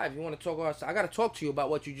outside if you want to talk outside. I got to talk to you about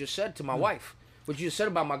what you just said to my wife." what you just said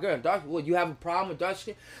about my girl. Dark, well, you have a problem with dark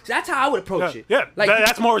skin? So that's how I would approach it. Yeah, like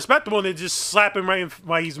that's more respectable than just slapping right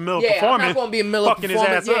while he's middle performing. I'm not gonna be a middle fucking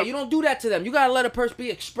performing. his ass up. You don't do that to them. You gotta let a person be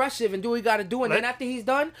expressive and do what he gotta do, and then after he's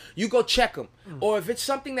done, you go check him. Or if it's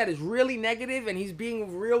something that is really negative and he's being a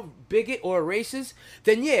real bigot or a racist,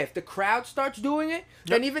 then yeah, if the crowd starts doing it,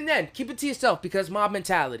 then even then, keep it to yourself because mob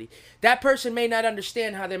mentality. That person may not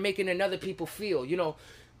understand how they're making another people feel. You know,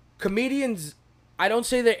 comedians, I don't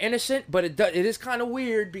say they're innocent, but it is kind of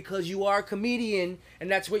weird because you are a comedian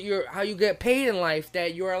and that's what how you get paid in life,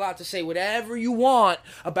 that you're allowed to say whatever you want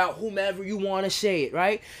about whomever you want to say it,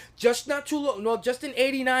 right? Just not too long, no, just in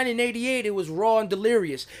 89 and 88, it was raw and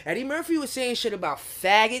delirious. Eddie Murphy was saying shit about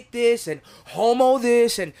faggot this and homo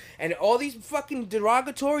this and all these fucking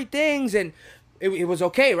derogatory things, and it was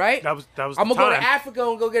okay, right? That was. I'm gonna go to Africa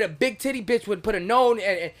and go get a big titty bitch with put a nose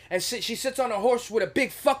and she sits on a horse with a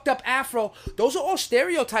big fucked up afro. Those are all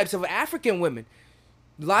stereotypes of African women.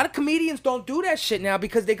 A lot of comedians don't do that shit now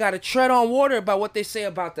because they gotta tread on water about what they say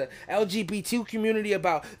about the LGBT community,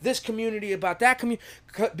 about this community, about that community.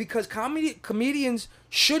 Because comedians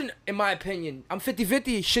shouldn't, in my opinion, I'm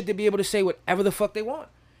 50-50, should they be able to say whatever the fuck they want?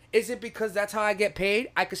 Is it because that's how I get paid?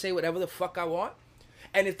 I can say whatever the fuck I want?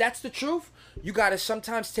 And if that's the truth, you gotta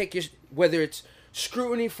sometimes take whether it's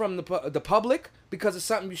scrutiny from the public because of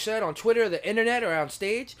something you said on Twitter, the internet, or on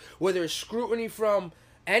stage, whether it's scrutiny from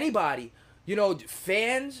anybody, you know,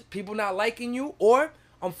 fans, people not liking you, or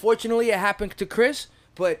unfortunately it happened to Chris,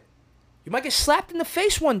 but you might get slapped in the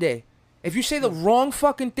face one day if you say the wrong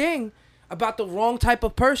fucking thing about the wrong type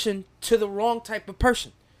of person to the wrong type of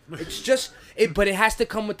person. It's just but it has to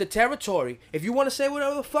come with the territory. If you want to say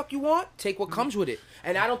whatever the fuck you want, take what comes with it.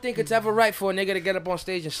 And I don't think it's ever right for a nigga to get up on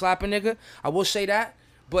stage and slap a nigga. I will say that,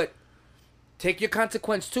 but take your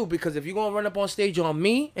consequence too, because if you're gonna run up on stage on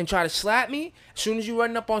me and try to slap me, as soon as you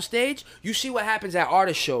run up on stage, you see what happens at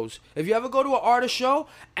artist shows. If you ever go to an artist show,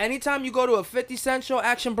 anytime you go to a 50 Cent show,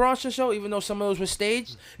 Action Bronson show, even though some of those were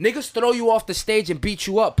staged, niggas throw you off the stage and beat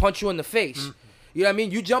you up, punch you in the face. You know what I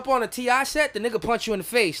mean? You jump on a T.I. set, the nigga punch you in the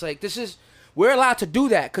face. Like, we're allowed to do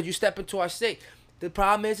that because you step into our state. The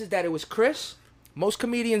problem is that it was Chris. Most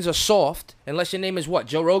comedians are soft, unless your name is what?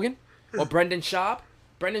 Joe Rogan? Or Brendan Schaub?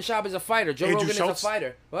 Brendan Schaub is a fighter. Joe Rogan is a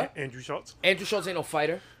fighter. What? Andrew Schultz. Andrew Schultz ain't no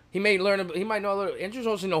fighter. He might know a little. Andrew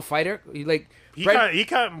Schultz ain't no fighter. He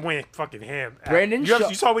kind of went fucking ham. Brendan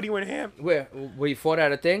you saw what he went ham? Where he fought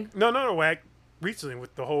at a thing? No, Whack. Recently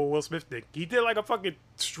with the whole Will Smith thing. He did like a fucking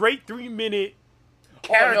straight 3-minute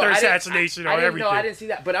character assassination on everything. No, I didn't see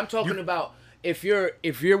that. But I'm talking about if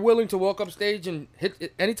you're willing to walk up stage and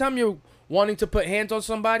hit, anytime you're wanting to put hands on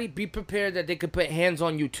somebody, be prepared that they could put hands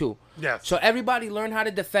on you too. Yes. So everybody learn how to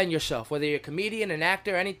defend yourself, whether you're a comedian, an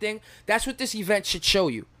actor, anything. That's what this event should show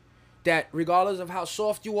you. That regardless of how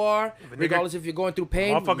soft you are, regardless if you're going through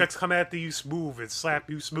pain, motherfuckers come after you smooth and slap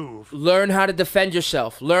you smooth. Learn how to defend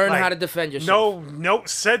yourself. How to defend yourself. No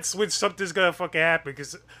sense when something's gonna fucking happen.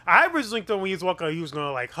 Because I originally thought when he was walking out, he was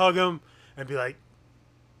gonna like hug him and be like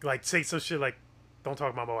say some shit like, "Don't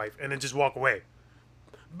talk about my wife," and then just walk away.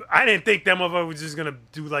 I didn't think that motherfucker was just gonna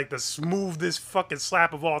do like the smoothest fucking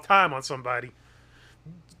slap of all time on somebody.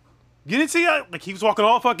 You didn't see that? Like he was walking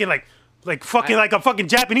all fucking like a fucking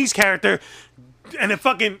Japanese character, and then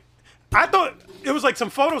fucking, I thought it was like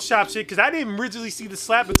some Photoshop shit because I didn't originally see the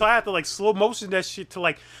slap until I had to like slow motion that shit to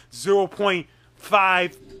like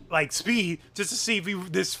 0.5 like speed just to see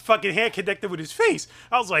if this fucking hand connected with his face.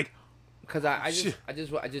 I was like, because I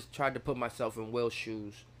just tried to put myself in Will's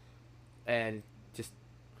shoes, and just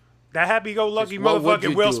that happy-go-lucky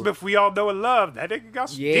motherfucking Will Smith we all know and love. That nigga got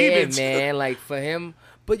some demons. Yeah, man, like for him.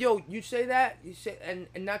 But yo, you say that, and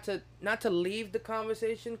not to leave the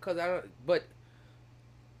conversation, but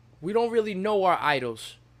we don't really know our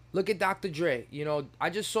idols. Look at Dr. Dre. You know, I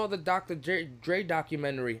just saw the Dr. Dre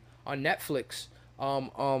documentary on Netflix.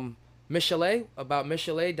 About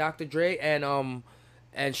Michelet, Dr. Dre, and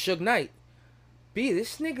Suge Knight.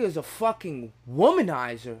 This nigga is a fucking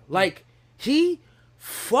womanizer. Like, he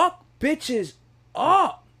fuck bitches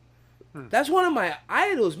up. That's one of my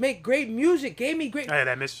idols. Make great music. Gave me great. Hey,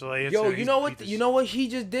 that Michelet. Yo, you know what he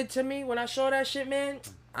just did to me when I saw that shit, man?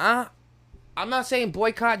 I'm not saying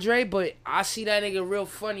boycott Dre, but I see that nigga real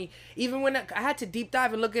funny. Even when I had to deep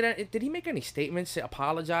dive and look at it, did he make any statements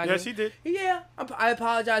apologizing? Yes, he did. Yeah, I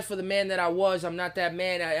apologize for the man that I was. I'm not that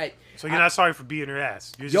man. So you're not sorry for beating her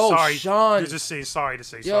ass. You're just sorry. Son. You're just saying sorry to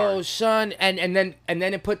say sorry. Yo, son, and then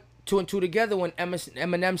it put 2 and 2 together when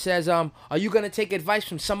Eminem says, "Are you gonna take advice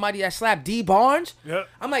from somebody that slapped D Barnes?" Yep.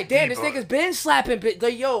 I'm like, damn, this nigga's been slapping.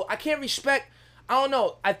 Like, yo, I can't respect. I don't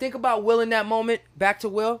know. I think about Will in that moment. Back to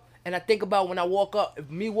Will. and I think about when I walk up,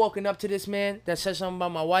 me walking up to this man that said something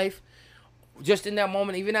about my wife, just in that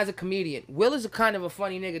moment, even as a comedian, Will is a kind of a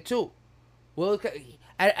funny nigga too. Will,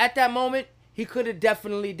 at that moment, he could have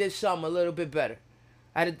definitely did something a little bit better.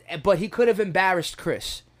 But he could have embarrassed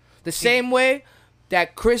Chris. The same way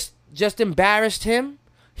that Chris just embarrassed him,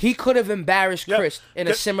 he could have embarrassed Chris in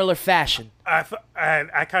a similar fashion.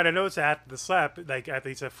 I kind of noticed after the slap, like after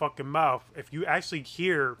he said "fucking mouth," if you actually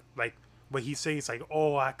hear like what he's saying, it's like,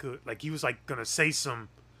 oh, I could, like he was like gonna say something,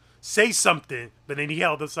 but then he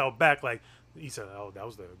held himself back, like he said, "Oh, that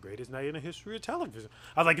was the greatest night in the history of television."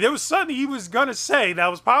 I was like, there was something he was gonna say that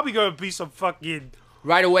was probably gonna be some fucking.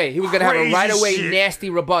 Right away, he was gonna have a right away shit. Nasty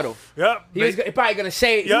rebuttal. Yep, he was probably gonna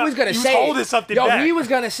say it. Yep, he was gonna say holding it. something Yo, back. he was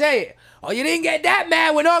gonna say it. Oh, you didn't get that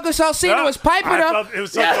mad when August Alsina was piping up. It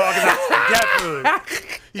was something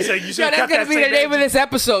definitely. He said, "You should." Yo, that's gonna be the name of this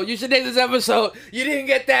episode. You should name this episode. You didn't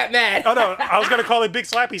get that mad. Oh no, I was gonna call it Big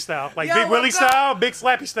Slappy style, like Yo, Big Willie style, Big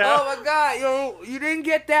Slappy style. Oh my God, yo, you didn't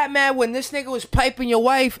get that mad when this nigga was piping your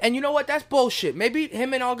wife. And you know what? That's bullshit. Maybe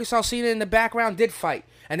him and August Alsina in the background did fight,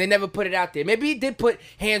 and they never put it out there. Maybe he did put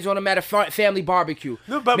hands on him at a family barbecue.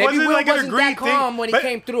 No, but maybe wasn't Will like an wasn't agreed that calm thing, when he but-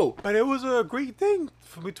 came through. But it was an agreed thing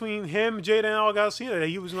between him, Jada, and August Alsina that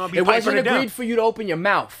he was gonna be. It wasn't piping it down. agreed for you to open your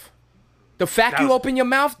mouth. The fact That you was- open your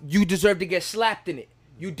mouth, you deserve to get slapped in it.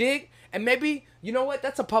 You dig? And maybe, you know what?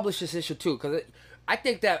 That's a publisher's issue too. Because I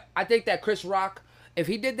think that Chris Rock, if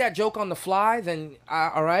he did that joke on the fly, then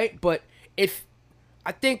all right. But if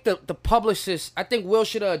I think the publicist, I think Will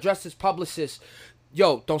should have addressed his publicist.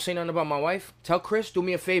 Yo, don't say nothing about my wife. Tell Chris, do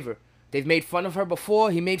me a favor. They've made fun of her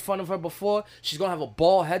before. He made fun of her before. She's gonna have a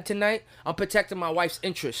bald head tonight. I'm protecting my wife's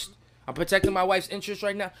interest. I'm protecting my wife's interest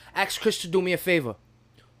right now. Ask Chris to do me a favor.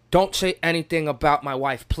 Don't say anything about my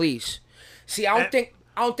wife, please. See, I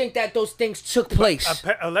don't think that those things took place.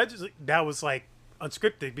 Allegedly, that was like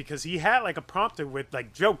unscripted because he had like a prompter with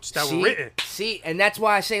like jokes that were written. See, and that's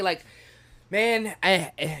why I say like, man,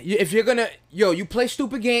 if you're gonna, you play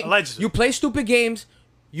stupid games. Allegedly. You play stupid games,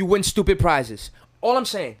 you win stupid prizes. All I'm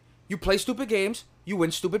saying, you play stupid games, you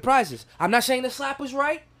win stupid prizes. I'm not saying the slap was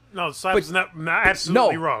right. No, slap was not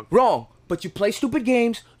absolutely wrong. Wrong. But you play stupid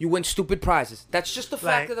games, you win stupid prizes. That's just the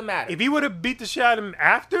fact of the matter. If he would have beat the shit out of him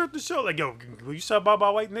after the show, like, yo, will you sub about my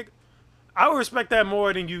white nigga? I would respect that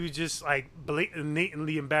more than you just like blatantly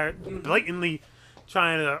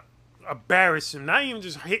trying to embarrass him. Not even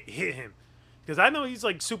just hit him, because I know he's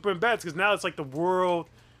like super embarrassed. Because now it's like the world,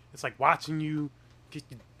 it's like watching you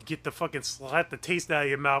get the fucking slap the taste out of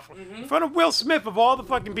your mouth in front of Will Smith of all the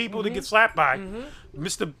fucking people to get slapped by.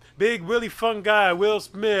 Mr. Big Willie Fun Guy, Will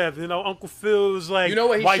Smith, Uncle Phil's like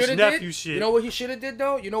wife's nephew did? shit. You know what he should have did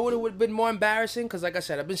though? You know what it would have been more embarrassing? Because like I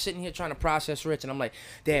said, I've been sitting here trying to process Rich, and I'm like,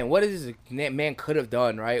 damn, what is this man could have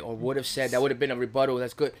done, right? Or would have said that would have been a rebuttal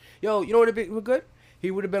that's good. Yo, you know what would have been good? He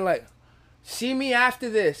would have been like, see me after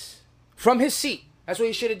this. From his seat. That's what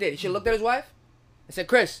he should have did. He should have looked at his wife and said,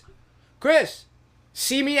 Chris,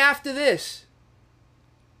 see me after this.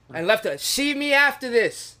 And left her, see me after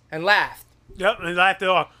this. And laughed. Yep, and laughed it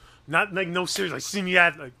off. Not like no serious, like see me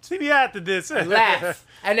after this. And laugh.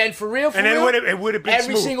 And then for real, and then it would have been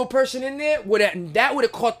every smooth. single person in there would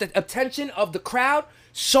have caught the attention of the crowd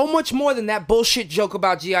so much more than that bullshit joke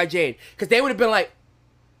about G.I. Jane. Because they would have been like,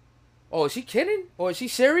 oh, is he kidding? Or is he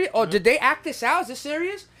serious? Or did they act this out? Is this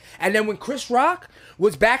serious? And then when Chris Rock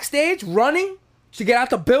was backstage running to get out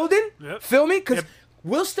the building, filming, because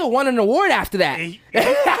Will still won an award after that.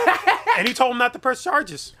 And he told him not to press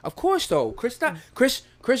charges. Of course, though. Chris,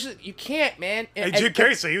 you can't, man. And Jim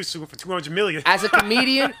Carrey said he was suing for $200 million. As a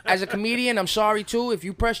comedian, I'm sorry too. If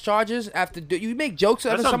you press charges after you make jokes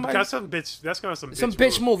out of somebody, that's some bitch. That's kind of some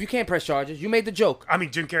bitch move. You can't press charges. You made the joke. I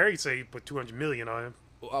mean, Jim Carrey said he put $200 million on him.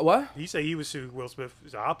 What? He said he was suing Will Smith.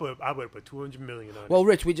 So I would put $200 million on him. Well,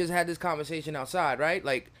 Rich, we just had this conversation outside, right?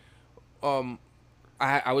 Like,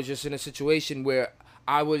 I was just in a situation where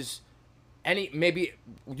I was maybe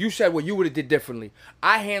you said what you would have did differently.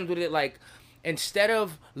 I handled it like, instead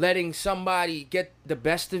of letting somebody get the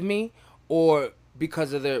best of me or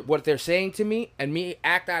because of what they're saying to me and me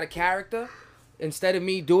act out of character, instead of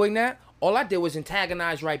me doing that, all I did was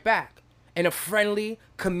antagonize right back in a friendly,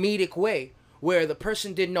 comedic way where the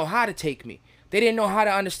person didn't know how to take me. They didn't know how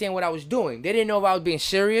to understand what I was doing. They didn't know if I was being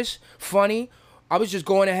serious, funny. I was just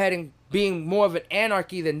going ahead and being more of an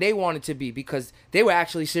anarchy than they wanted to be because they were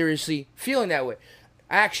actually seriously feeling that way.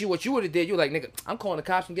 Actually, what you would have did, you were like, nigga, I'm calling the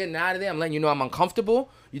cops and getting out of there. I'm letting you know I'm uncomfortable.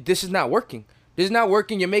 This is not working. This is not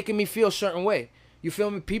working. You're making me feel a certain way. You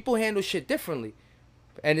feel me? People handle shit differently.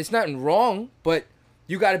 And it's nothing wrong, but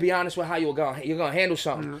you got to be honest with how you're gonna handle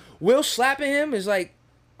something. Will slapping him is like,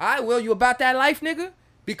 all right, Will, you about that life, nigga?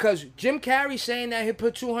 Because Jim Carrey saying that he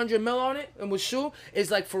put 200 mil on it and was sue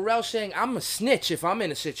is like Pharrell saying I'm a snitch if I'm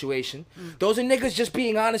in a situation. Those are niggas just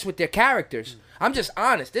being honest with their characters. I'm just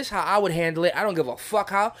honest. This is how I would handle it. I don't give a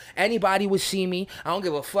fuck how anybody would see me. I don't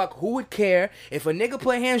give a fuck who would care. If a nigga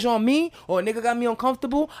put hands on me or a nigga got me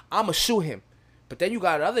uncomfortable, I'ma sue him. But then you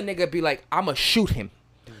got another nigga be like, I'ma shoot him.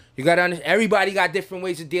 You gotta understand, everybody got different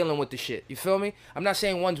ways of dealing with the shit. You feel me? I'm not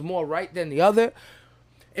saying one's more right than the other.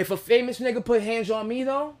 If a famous nigga put hands on me,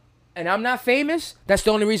 though, and I'm not famous, that's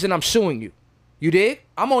the only reason I'm suing you. You dig?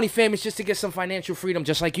 I'm only famous just to get some financial freedom,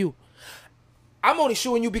 just like you. I'm only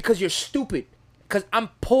suing you because you're stupid. Because I'm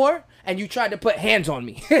poor, and you tried to put hands on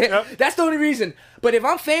me. Yep. That's the only reason. But if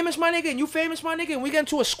I'm famous, my nigga, and you famous, my nigga, and we get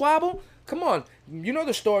into a squabble, come on. You know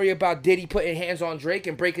the story about Diddy putting hands on Drake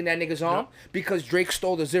and breaking that nigga's arm because Drake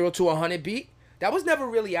stole the 0 to 100 beat? That was never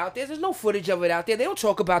really out there. There's no footage of it out there. They don't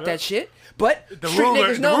talk about that shit. But The street rumor-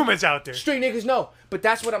 niggas the know. rumor's out there. Street niggas know. But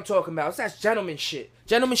that's what I'm talking about. That's gentleman shit.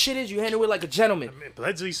 Gentleman shit is you handle it like a gentleman.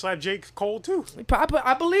 Bledsoe slapped Jake Cole too.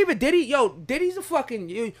 I believe it. Diddy's a fucking.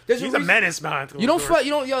 There's He's a a reason, menace behind closed You don't doors. fuck.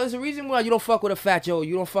 You don't. Yo, there's a reason why you don't fuck with a Fat Joe.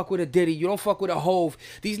 You don't fuck with a Diddy. You don't fuck with a Hove.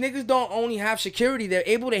 These niggas don't only have security. They're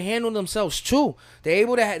able to handle themselves too. They're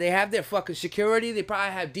able to. They have their fucking security. They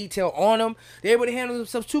probably have detail on them. They're able to handle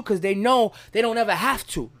themselves too because they know they don't ever have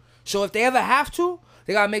to. So if they ever have to,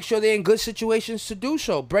 they gotta make sure they're in good situations to do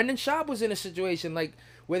so. Brendan Schaub was in a situation like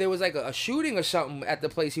where there was like a shooting or something at the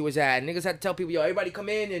place he was at. And niggas had to tell people, yo, everybody come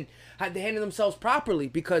in and had to handle themselves properly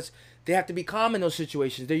because they have to be calm in those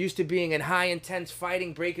situations. They're used to being in high intense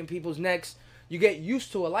fighting, breaking people's necks. You get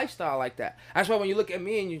used to a lifestyle like that. That's why when you look at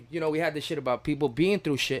me and you know, we had this shit about people being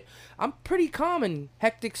through shit. I'm pretty calm in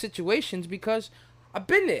hectic situations because I've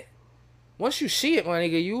been there. Once you see it, my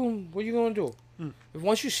nigga, what you gonna do? If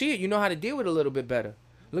once you see it, you know how to deal with it a little bit better.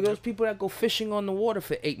 Look at those people that go fishing on the water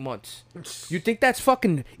for 8 months. You think that's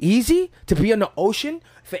fucking easy to be in the ocean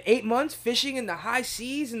for 8 months, fishing in the high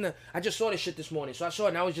seas? I just saw this shit this morning, so I saw it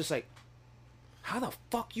and I was just like, how the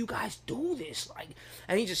fuck you guys do this? Like,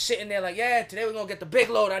 and he's just sitting there like, yeah, today we're gonna get the big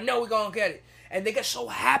load. I know we're gonna get it. And they get so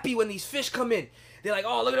happy when these fish come in. They're like,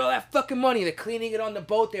 oh, look at all that fucking money. They're cleaning it on the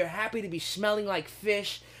boat. They're happy to be smelling like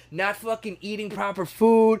fish. Not fucking eating proper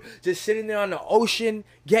food, just sitting there on the ocean,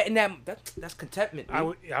 getting that's contentment. I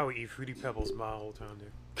would eat Fruity Pebbles my whole time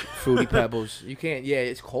there. Fruity Pebbles. You can't, yeah,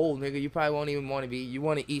 it's cold, nigga. You probably won't even want to be, you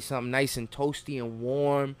want to eat something nice and toasty and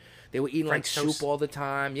warm. They were eating French like toast. soup all the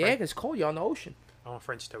time. Yeah, it's cold. You're on the ocean. I want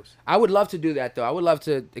French toast. I would love to do that, though. I would love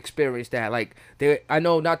to experience that. Like, I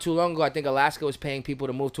know not too long ago, I think Alaska was paying people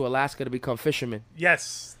to move to Alaska to become fishermen.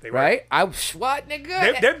 Yes, they were. Right? What,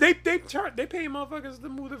 nigga? They pay motherfuckers to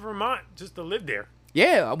move to Vermont just to live there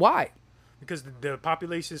Yeah, why? because the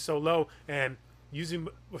population is so low, and using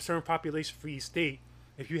a certain population for each state,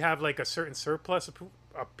 if you have like a certain surplus of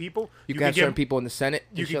people, You can have certain people in the Senate You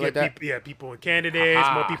and can shit get like that. people in candidates,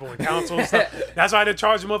 more people in council and stuff. That's why they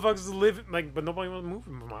charge motherfuckers to live like, but nobody wants to move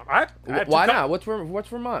from Vermont. Why not? What's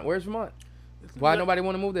Vermont? Where's Vermont? Why nobody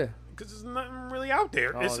want to move there? Because there's nothing really out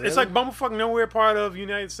there. Oh, It's really? like bumblefuck nowhere part of the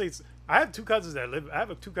United States. I have two cousins that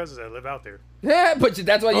live out there. Yeah, but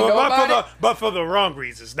that's why you know about it. But for the wrong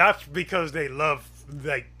reasons, not because they love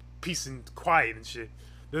like peace and quiet and shit.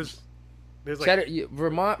 There's like Cheddar,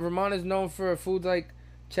 Vermont is known for foods like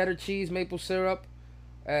cheddar cheese, maple syrup,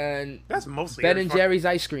 and that's mostly Ben every and fuck- Jerry's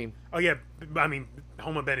ice cream. Oh yeah, I mean,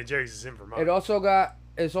 home of Ben and Jerry's is in Vermont.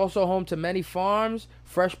 It's also home to many farms,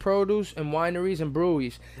 fresh produce, and wineries and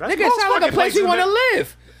breweries. That's Nigga, it most sounds like a fucking place we places want to in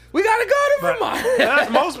live. We gotta go to But Vermont.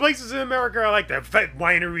 that's, most places in America are like that. Fat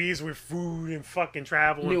wineries with food and fucking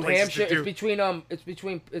travel New and places Hampshire. to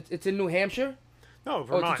do. It's in New Hampshire. No, Oh,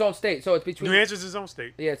 Vermont. it's its own state. So it's between. New Hampshire's its own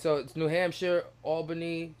state. Yeah, so it's New Hampshire,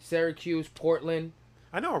 Albany, Syracuse, Portland.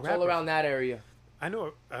 I know a It's all rapper. around that area. I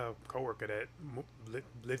know a coworker that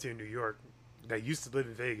lived here in New York. That used to live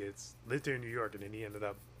in Vegas, lived here in New York, and then he ended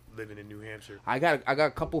up living in New Hampshire. I got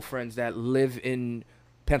a couple friends that live in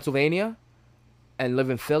Pennsylvania and live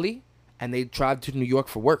in Philly, and they drive to New York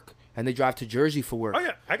for work, and they drive to Jersey for work. Oh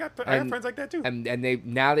yeah, I have friends like that too. And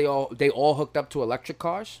they all hooked up to electric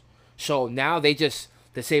cars. So now they're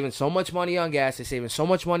saving so much money on gas. They're saving so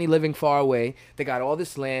much money living far away. They got all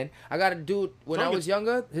this land. I got a dude when I was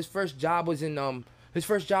younger. His first job was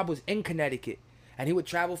in Connecticut, and he would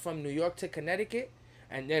travel from New York to Connecticut.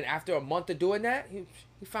 And then after a month of doing that, he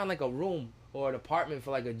found like a room or an apartment for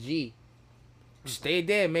like a G. Stayed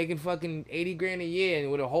there making fucking 80 grand a year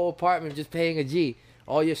and with a whole apartment just paying a G.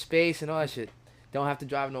 All your space and all that shit. Don't have to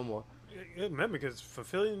drive no more. Yeah, remember, because for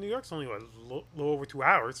Philly to New York, it's only a little over 2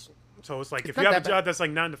 hours. So it's like if not you have that a job that's like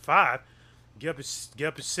 9 to 5, get up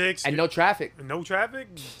at 6, And no traffic. no traffic,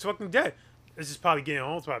 it's fucking dead. It's just probably getting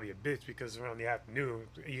home's probably a bitch because around the afternoon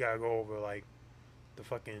you gotta go over like the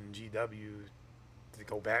fucking GW to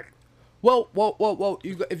go back. Well.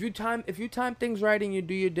 If you time things right and you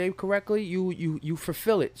do your day correctly, you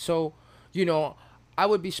fulfill it. So, I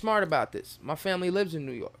would be smart about this. My family lives in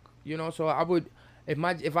New York, so I would,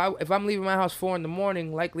 if I'm leaving my house 4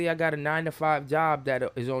 a.m, likely I got a 9 to 5 job that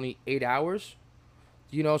is only 8 hours.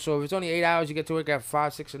 So if it's only 8 hours, you get to work at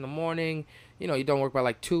 5, 6 in the morning. You don't work by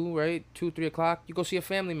like 2, right? 2, 3 o'clock. You go see a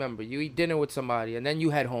family member. You eat dinner with somebody, and then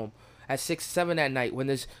you head home at 6, 7 at night when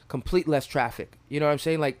there's complete less traffic. You know what I'm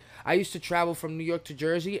saying? Like, I used to travel from New York to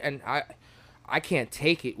Jersey, and I can't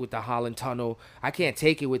take it with the Holland Tunnel. I can't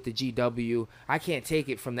take it with the GW. I can't take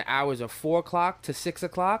it from the hours of 4 o'clock to 6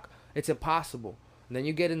 o'clock. It's impossible. And then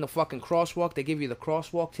you get in the fucking crosswalk. They give you the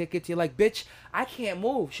crosswalk tickets. You're like, bitch, I can't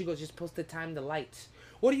move. She goes, you're supposed to time the lights.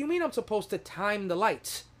 What do you mean I'm supposed to time the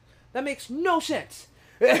lights? That makes no sense.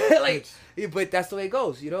 But that's the way it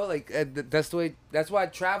goes, that's the way. That's why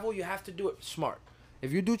travel, you have to do it smart.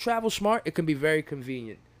 If you do travel smart, it can be very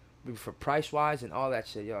convenient for price wise and all that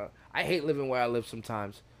shit, yo. I hate living where I live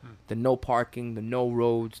sometimes. The no parking, the no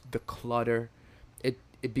roads, the clutter.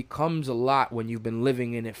 It becomes a lot when you've been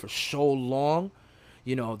living in it for so long.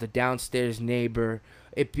 The downstairs neighbor.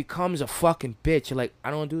 It becomes a fucking bitch. You're like,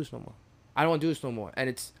 I don't want to do this no more. And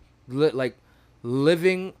it's like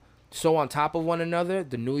living so on top of one another,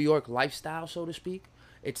 the New York lifestyle, so to speak,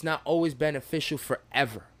 it's not always beneficial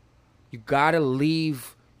forever. You gotta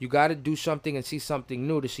leave. You gotta do something and see something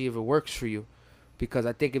new to see if it works for you. Because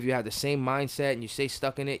I think if you have the same mindset and you stay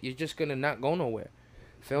stuck in it, you're just gonna not go nowhere.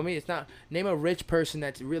 Feel me? It's not. Name a rich person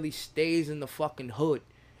that really stays in the fucking hood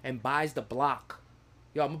and buys the block.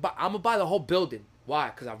 Yo, I'm gonna buy the whole building. Why?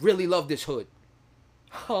 Because I really love this hood.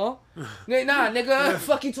 Huh? Nah, nigga, what the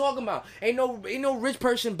fuck you talking about? Ain't no rich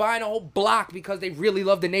person buying a whole block because they really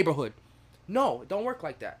love the neighborhood. No, it don't work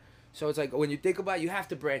like that. So it's like when you think about it, you have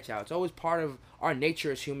to branch out. It's always part of our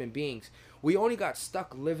nature as human beings. We only got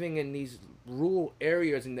stuck living in these rural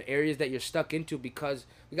areas and the areas that you're stuck into because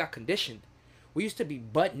we got conditioned. We used to be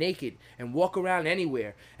butt naked and walk around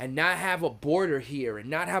anywhere and not have a border here and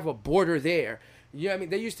not have a border there. You know what I mean?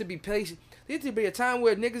 There used to be places. There used to be a time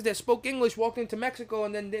where niggas that spoke English walked into Mexico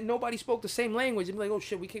and then nobody spoke the same language. And be like, oh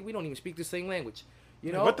shit, we don't even speak the same language.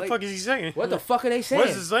 What the fuck is he saying? What the fuck are they saying? What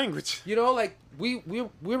is his language?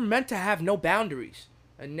 We're meant to have no boundaries.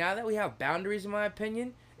 And now that we have boundaries, in my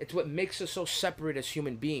opinion, it's what makes us so separate as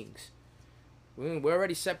human beings. We're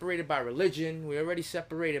already separated by religion. We're already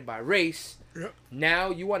separated by race. Yep. Now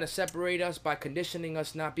you want to separate us by conditioning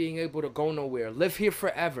us not being able to go nowhere. Live here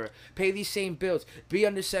forever. Pay these same bills. Be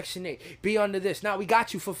under Section 8. Be under this. Now we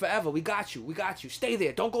got you for forever. We got you. Stay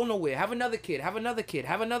there. Don't go nowhere. Have another kid. Have another kid.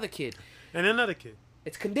 Have another kid. And another kid.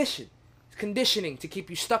 It's conditioned. It's conditioning to keep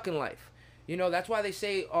you stuck in life. That's why they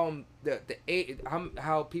say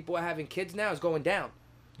how people are having kids now is going down.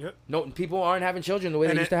 Yep. No, people aren't having children the way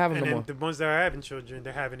they used to have them no more. The ones that are having children,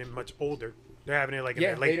 they're having it much older. They're having it like in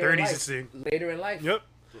their late 30s. Later in life. Yep.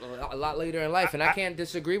 A lot later in life, and I can't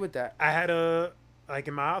disagree with that. I had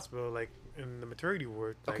in my hospital, like in the maternity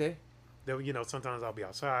ward. Like, okay. Sometimes I'll be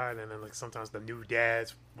outside, and then sometimes the new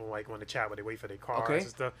dads will when the child, they wait for their cars and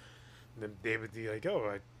stuff. And then they would be like,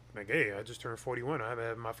 hey, I just turned 41. I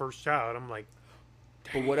had my first child. I'm like.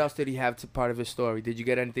 But what else did he have to part of his story? Did you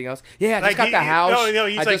get anything else? Yeah, I just got the house. No,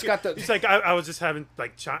 he's like I was just having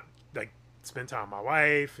spend time with my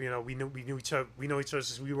wife. We knew each other. We know each other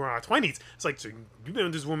since we were in our 20s. It's like, so you've been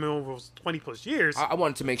with this woman over 20 plus years. I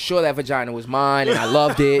wanted to make sure that vagina was mine, and I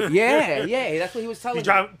loved it. Yeah, that's what he was telling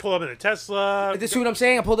me. Pull up in a Tesla. This is what I'm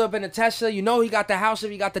saying. I pulled up in a Tesla. He got the house if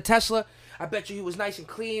he got the Tesla. I bet you he was nice and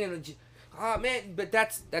clean and. Oh man, but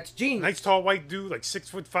that's genius. Nice tall white dude, like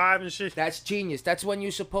 6'5" and shit. That's genius. That's when you're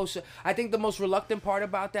supposed to. I think the most reluctant part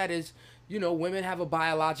about that is, women have a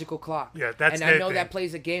biological clock. Yeah, that's. And I know that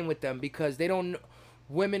plays a game with them because they don't.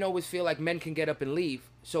 Women always feel like men can get up and leave.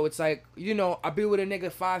 So it's like, I've been with a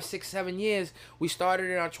nigga 5, 6, 7 years. We started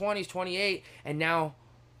in our 20s, 28, and now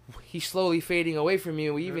he's slowly fading away from me.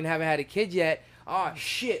 And we even haven't had a kid yet. Oh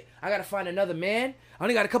shit! I gotta find another man. I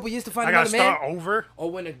only got a couple years to find another man. I gotta start over. Or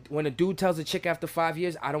when a dude tells a chick after 5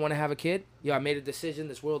 years, I don't want to have a kid. I made a decision.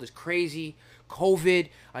 This world is crazy. COVID,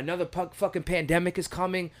 another fucking pandemic is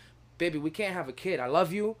coming. Baby, we can't have a kid. I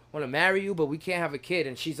love you, want to marry you, but we can't have a kid.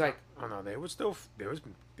 And she's like, oh no, there was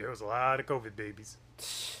a lot of COVID babies.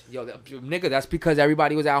 Yo, nigga, that's because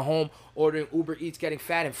everybody was at home ordering Uber Eats, getting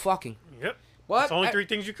fat and fucking. Yep. What? It's only 3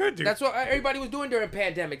 things you could do. That's what everybody was doing during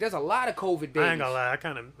pandemic. There's a lot of COVID babies. I ain't gonna lie, I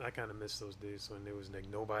kind of miss those days when there was like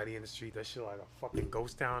nobody in the street. That shit like a fucking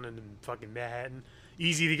ghost town in fucking Manhattan.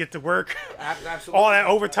 Easy to get to work. Absolutely. All that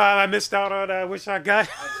overtime I missed out on. I wish I got.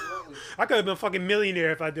 Absolutely. I could have been a fucking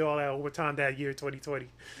millionaire if I did all that overtime that year, 2020.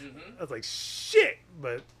 Mm-hmm. I was like, shit.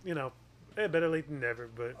 But better late than never.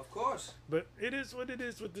 But Of course. it is what it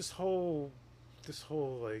is with this whole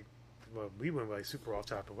like. Well, we went like super off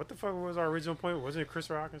topic. What the fuck was our original point? Wasn't it Chris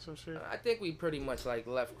Rock and some shit? I think we pretty much like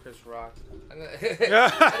left Chris Rock.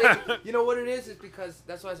 You know what it is? It's because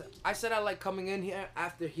that's why I said I like coming in here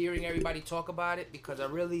after hearing everybody talk about it because I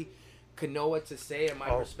really could know what to say in my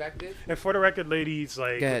perspective. And for the record, ladies, like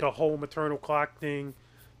Go with ahead. the whole maternal clock thing,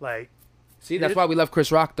 like See, that's why we love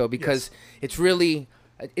Chris Rock though because it's really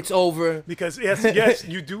it's over. because yes,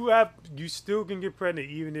 you still can get pregnant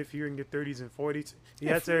even if you're in your 30s and 40s.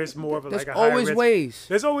 Yes, there's more of a There's like a higher always risk. ways.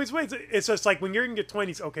 There's always ways. It's just like when you're in your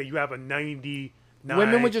 20s, okay, you have a 99%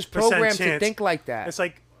 Women were just programmed to chance. think like that.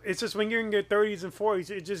 It's just when you're in your 30s and 40s,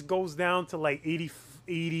 it just goes down to like 80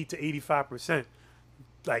 to 85%.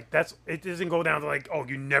 Like it doesn't go down to like, oh,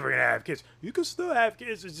 you're never gonna have kids. You can still have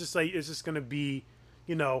kids. It's just like it's just gonna be,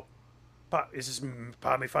 it's just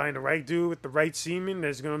probably find the right dude with the right semen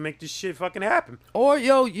that's gonna make this shit fucking happen. Or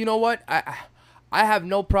you know what? I have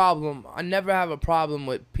no problem. I never have a problem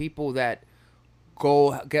with people that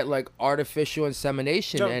go get like artificial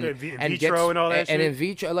insemination No, and in vitro and all that and shit? in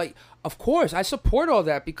vitro. Like, of course, I support all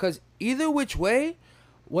that because either which way,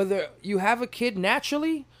 whether you have a kid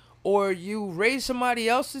naturally or you raise somebody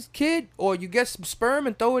else's kid or you get some sperm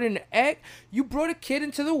and throw it in an egg, you brought a kid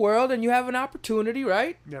into the world and you have an opportunity,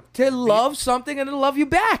 right? Yep. To love something and to love you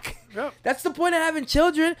back. Yep. That's the point of having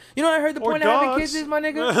children. You know what I heard the Or point of having dogs. kids is, my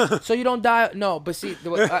nigga? So you don't die. No, but see,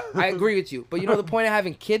 I agree with you. But you know the point of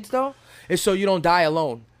having kids, though, is so you don't die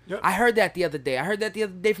alone. Yep. I heard that the other day.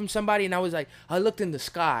 From somebody, and I was like, I looked in the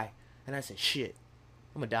sky, and I said, shit,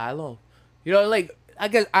 I'm going to die alone. You know, like, I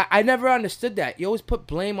guess I never understood that. You always put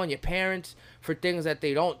blame on your parents for things that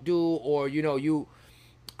they don't do, or,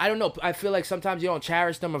 I don't know. I feel like sometimes you don't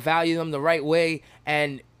cherish them or value them the right way,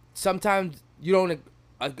 and sometimes you don't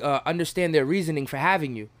understand their reasoning for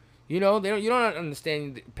having you. You don't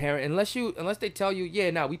understand the parent unless they tell you, yeah,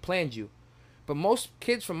 no, we planned you. But most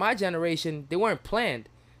kids from my generation, they weren't planned.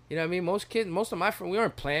 You know what I mean? Most of my friends, we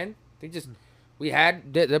weren't planned. They just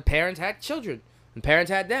the parents had children, and parents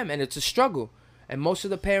had them, and it's a struggle. And most of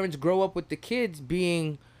the parents grow up with the kids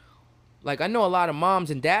being, like, I know a lot of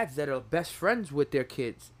moms and dads that are best friends with their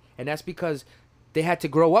kids. And that's because they had to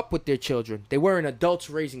grow up with their children. They weren't adults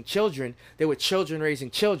raising children. They were children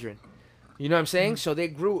raising children. You know what I'm saying? So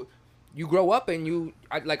you grow up and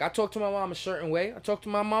I talk to my mom a certain way. I talk to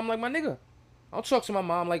my mom like my nigga. I don't talk to my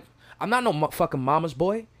mom like, I'm not no fucking mama's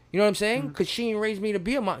boy. You know what I'm saying? Because she ain't raised me to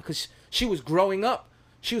be a mom. Because she was growing up.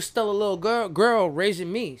 She was still a little girl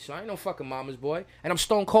raising me. So I ain't no fucking mama's boy. And I'm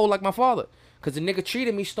stone cold like my father. Because the nigga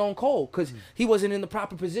treated me stone cold. Because he wasn't in the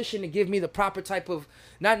proper position to give me the proper type of...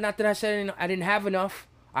 Not that I said I didn't have enough.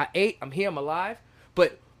 I ate. I'm here. I'm alive.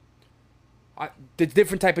 But the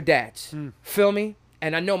different type of dads. Feel me?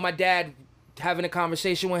 And I know my dad, having a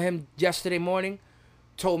conversation with him yesterday morning,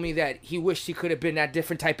 told me that he wished he could have been that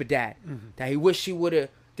different type of dad. That he wished he would have...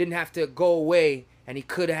 Didn't have to go away. And he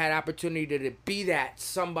could have had opportunity to be that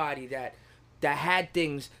somebody that had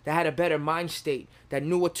things, that had a better mind state, that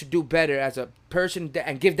knew what to do better as a person,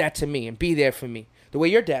 and give that to me and be there for me. The way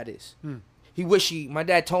your dad is. My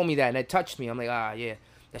dad told me that and it touched me. I'm like, yeah,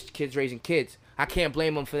 that's kids raising kids. I can't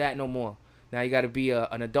blame him for that no more. Now you got to be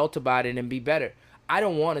an adult about it and be better. I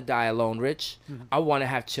don't want to die alone, Rich. I want to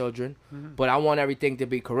have children, but I want everything to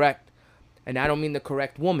be correct. And I don't mean the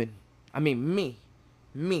correct woman. I mean me.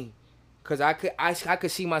 Because I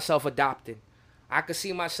could see myself adopting. I could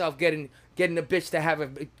see myself getting a bitch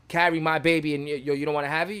to carry my baby, and you don't want to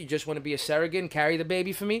have it? You just want to be a surrogate and carry the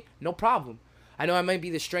baby for me? No problem. I know it might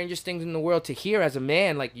be the strangest things in the world to hear as a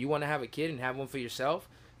man, like you want to have a kid and have one for yourself?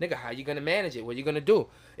 Nigga, how you going to manage it? What are you going to do?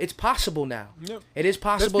 It's possible now. Yep. It is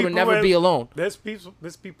possible to never be alone. There's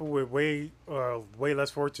people with way less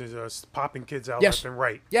fortunate popping kids out left and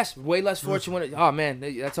right. Yes, way less fortunate. Oh, man,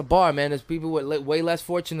 that's a bar, man. There's people with way less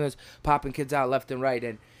fortunate popping kids out left and right.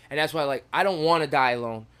 And that's why, like, I don't want to die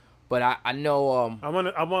alone. But I know... I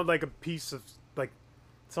want like, a piece of, like,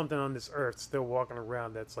 something on this earth still walking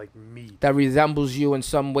around that's like me. That resembles you in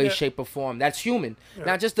some way, shape, or form. That's human. Yeah.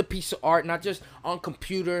 Not just a piece of art, not just on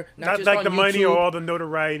computer, not just like on the YouTube, money or all the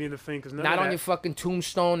notoriety and the thing. Not on your fucking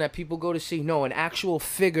tombstone that people go to see. No, an actual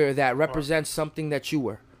figure that represents something that you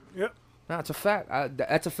were. Yep. No, it's a fact.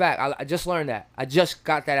 That's a fact. I just learned that. I just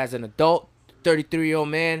got that as an adult. 33-year-old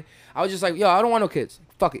man. I was just like, yo, I don't want no kids.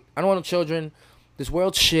 Fuck it. I don't want no children. This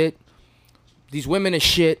world's shit. These women are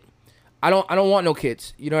shit. I don't want no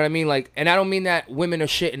kids. You know what I mean? Like, and I don't mean that women are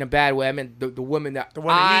shit in a bad way. I mean the women that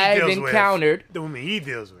I've encountered. The women he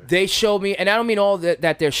deals with. They showed me, and I don't mean all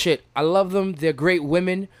that they're shit. I love them. They're great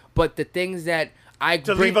women. But the things that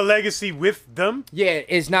leave a legacy with them? Yeah,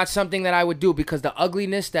 is not something that I would do, because the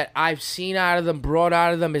ugliness that I've seen out of them, brought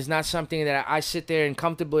out of them, is not something that I sit there and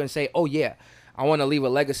comfortably and say, oh yeah, I want to leave a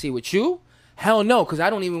legacy with you. Hell no, because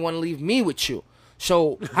I don't even want to leave me with you.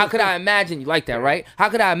 So how could I imagine, you like that, right? How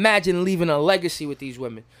could I imagine leaving a legacy with these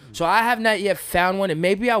women? So I have not yet found one, and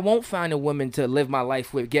maybe I won't find a woman to live my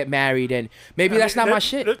life with, get married, and maybe that's not my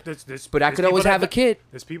shit. But I could always have a kid.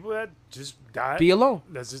 There's people that just die. Be alone.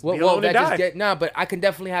 That's just be alone and die. But I can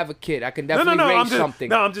definitely have a kid. I can definitely raise something.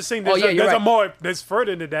 No, I'm just saying there's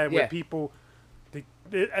further into that where people...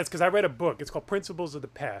 It's because I read a book. It's called Principles of the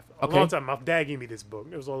Path. A long time. My dad gave me this book.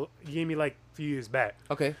 He gave me like a few years back.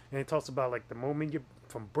 Okay. And it talks about like the moment you're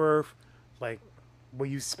from birth, like what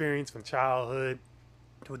you experience from childhood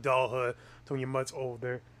to adulthood to when you're much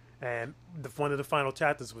older. And one of the final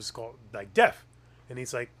chapters was called like death. And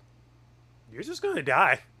he's like, you're just gonna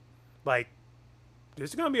die. Like,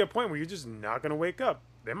 there's gonna be a point where you're just not gonna wake up.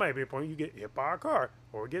 There might be a point you get hit by a car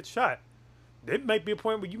or get shot. There might be a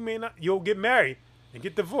point where you'll get married and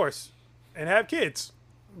get divorced and have kids.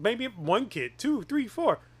 Maybe one kid, 2, 3,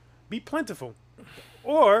 4. Be plentiful.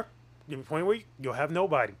 Or there'll be a point where you'll have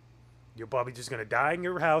nobody. You're probably just going to die in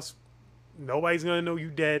your house. Nobody's going to know you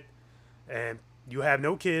dead. And you have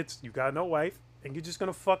no kids. You got no wife. And you're just going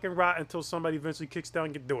to fucking rot until somebody eventually kicks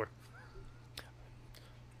down your door.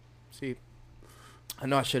 See, I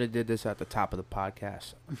know I should have did this at the top of the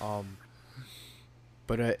podcast.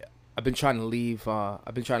 But I've been trying to leave.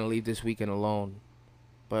 I've been trying to leave this weekend alone.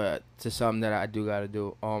 But to something that I do gotta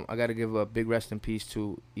do. I gotta give a big rest in peace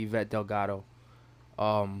to Yvette Delgado.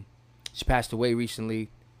 She passed away recently.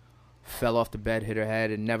 Fell off the bed, hit her head,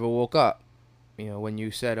 and never woke up. You know, when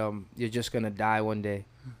you said you're just gonna die one day,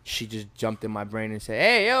 she just jumped in my brain and said,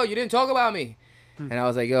 "Hey, yo, you didn't talk about me." And I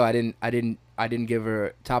was like, "Yo, I didn't give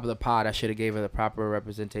her top of the pod. I should have gave her the proper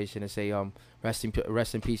representation and say, rest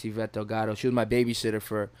in peace, Yvette Delgado. She was my babysitter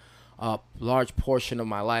for a large portion of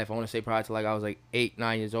my life. I want to say probably till like I was like 8,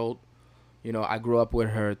 9 years old. You know, I grew up with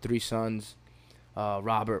her 3 sons,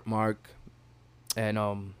 Robert, Mark,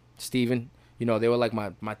 and Steven. You know, they were like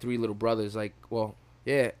my 3 little brothers. Like, well,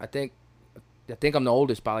 yeah, I think I'm the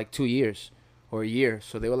oldest by like 2 years or a year.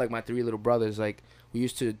 So they were like my 3 little brothers. Like, we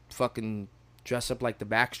used to fucking dress up like the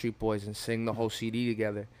Backstreet Boys and sing the whole CD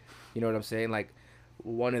together. You know what I'm saying? Like,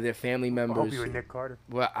 one of their family members. I hope you were Nick Carter.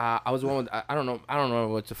 Well, I was the one with, I don't know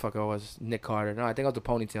what the fuck I was. Nick Carter. No, I think I was the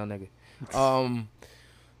ponytail nigga.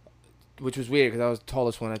 Which was weird because I was the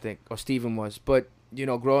tallest one, I think, or Steven was. But you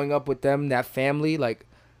know, growing up with them, that family, like,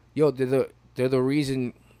 yo, they're the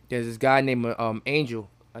reason. There's this guy named Angel.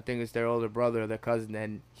 I think it's their older brother or their cousin,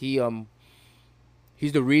 and he's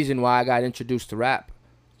the reason why I got introduced to rap.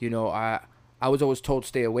 You know, I was always told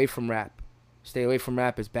stay away from rap. Stay away from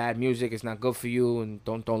rap. It's bad music. It's not good for you, and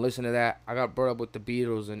don't listen to that. I got brought up with the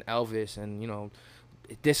Beatles and Elvis and, you know,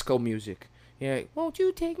 disco music. Yeah, won't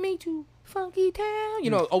you take me to Funky Town?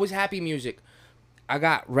 You know, always happy music. I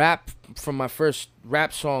got rap from my first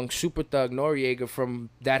rap song, Super Thug Noriega,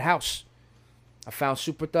 from that house. I found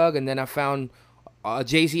Super Thug, and then I found a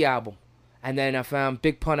Jay-Z album, and then I found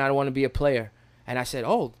Big Pun, I Don't Want to Be a Player, and I said,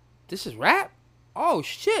 oh, this is rap? Oh,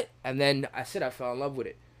 shit. And then I fell in love with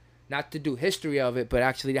it. Not to do history of it, but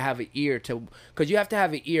actually to have an ear to, because you have to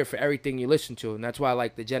have an ear for everything you listen to, and that's why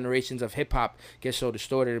like the generations of hip hop get so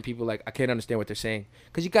distorted, and people like I can't understand what they're saying,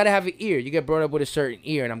 because you got to have an ear. You get brought up with a certain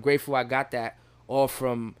ear, and I'm grateful I got that all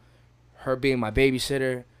from her being my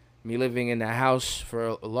babysitter, me living in that house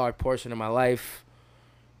for a large portion of my life.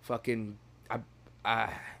 Fucking,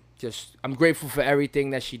 I'm grateful for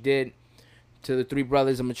everything that she did. To the 3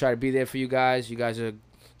 brothers, I'm gonna try to be there for you guys. You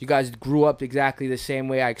guys grew up exactly the same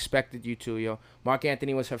way I expected you to, yo. Mark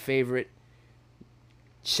Anthony was her favorite.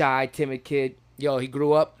 Shy, timid kid. Yo, he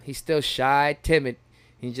grew up. He's still shy, timid.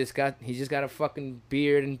 He just got a fucking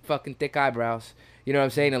beard and fucking thick eyebrows. You know what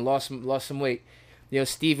I'm saying? And lost some weight. You know,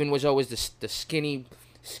 Steven was always the skinny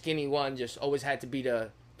one. Just always had to be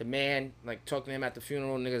the man. Like, talking to him at the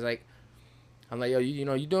funeral, niggas like, I'm like, yo, you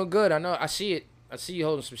know, you doing good. I know. I see it. I see you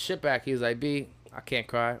holding some shit back. He was like, B, I can't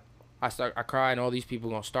cry. I cry, and all these people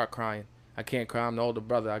gonna start crying. I can't cry. I'm the older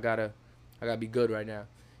brother. I gotta be good right now.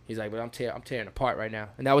 He's like, but I'm tearing apart right now.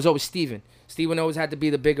 And that was always Steven. Steven always had to be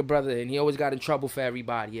the bigger brother, and he always got in trouble for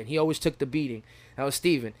everybody, and he always took the beating. That was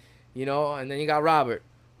Steven, you know. And then you got Robert.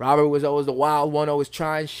 Robert was always the wild one, always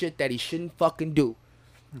trying shit that he shouldn't fucking do.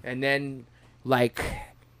 And then, like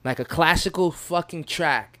a classical fucking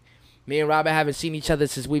track. Me and Robert haven't seen each other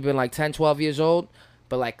since we've been like 10, 12 years old.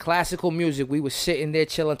 But like classical music, we was sitting there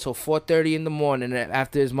chilling till 4:30 in the morning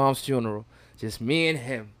after his mom's funeral. Just me and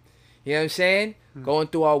him. You know what I'm saying? Going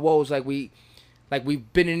through our woes like we've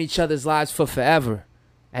been in each other's lives for forever.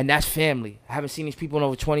 And that's family. I haven't seen these people in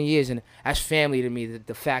over 20 years, and that's family to me.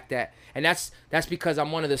 The fact that, and that's because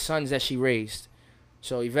I'm one of the sons that she raised.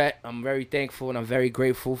 So Yvette, I'm very thankful and I'm very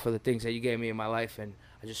grateful for the things that you gave me in my life, and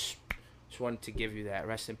I just wanted to give you that.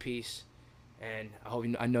 Rest in peace, and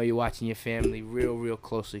I know you're watching your family real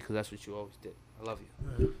closely, because that's what you always did. I love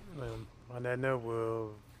you. On that note,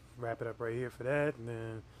 we'll wrap it up right here for that, and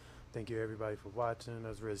then thank you everybody for watching. That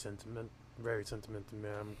was very sentimental,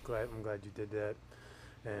 man. I'm glad you did that.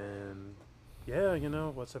 And yeah,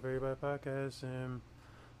 What's Up Everybody podcast, and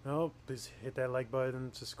please hit that like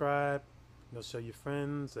button, subscribe, show your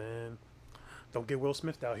friends, and don't get Will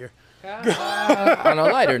Smith out here. On a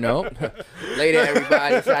lighter note, later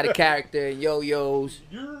everybody, it's out of character, yo-yos.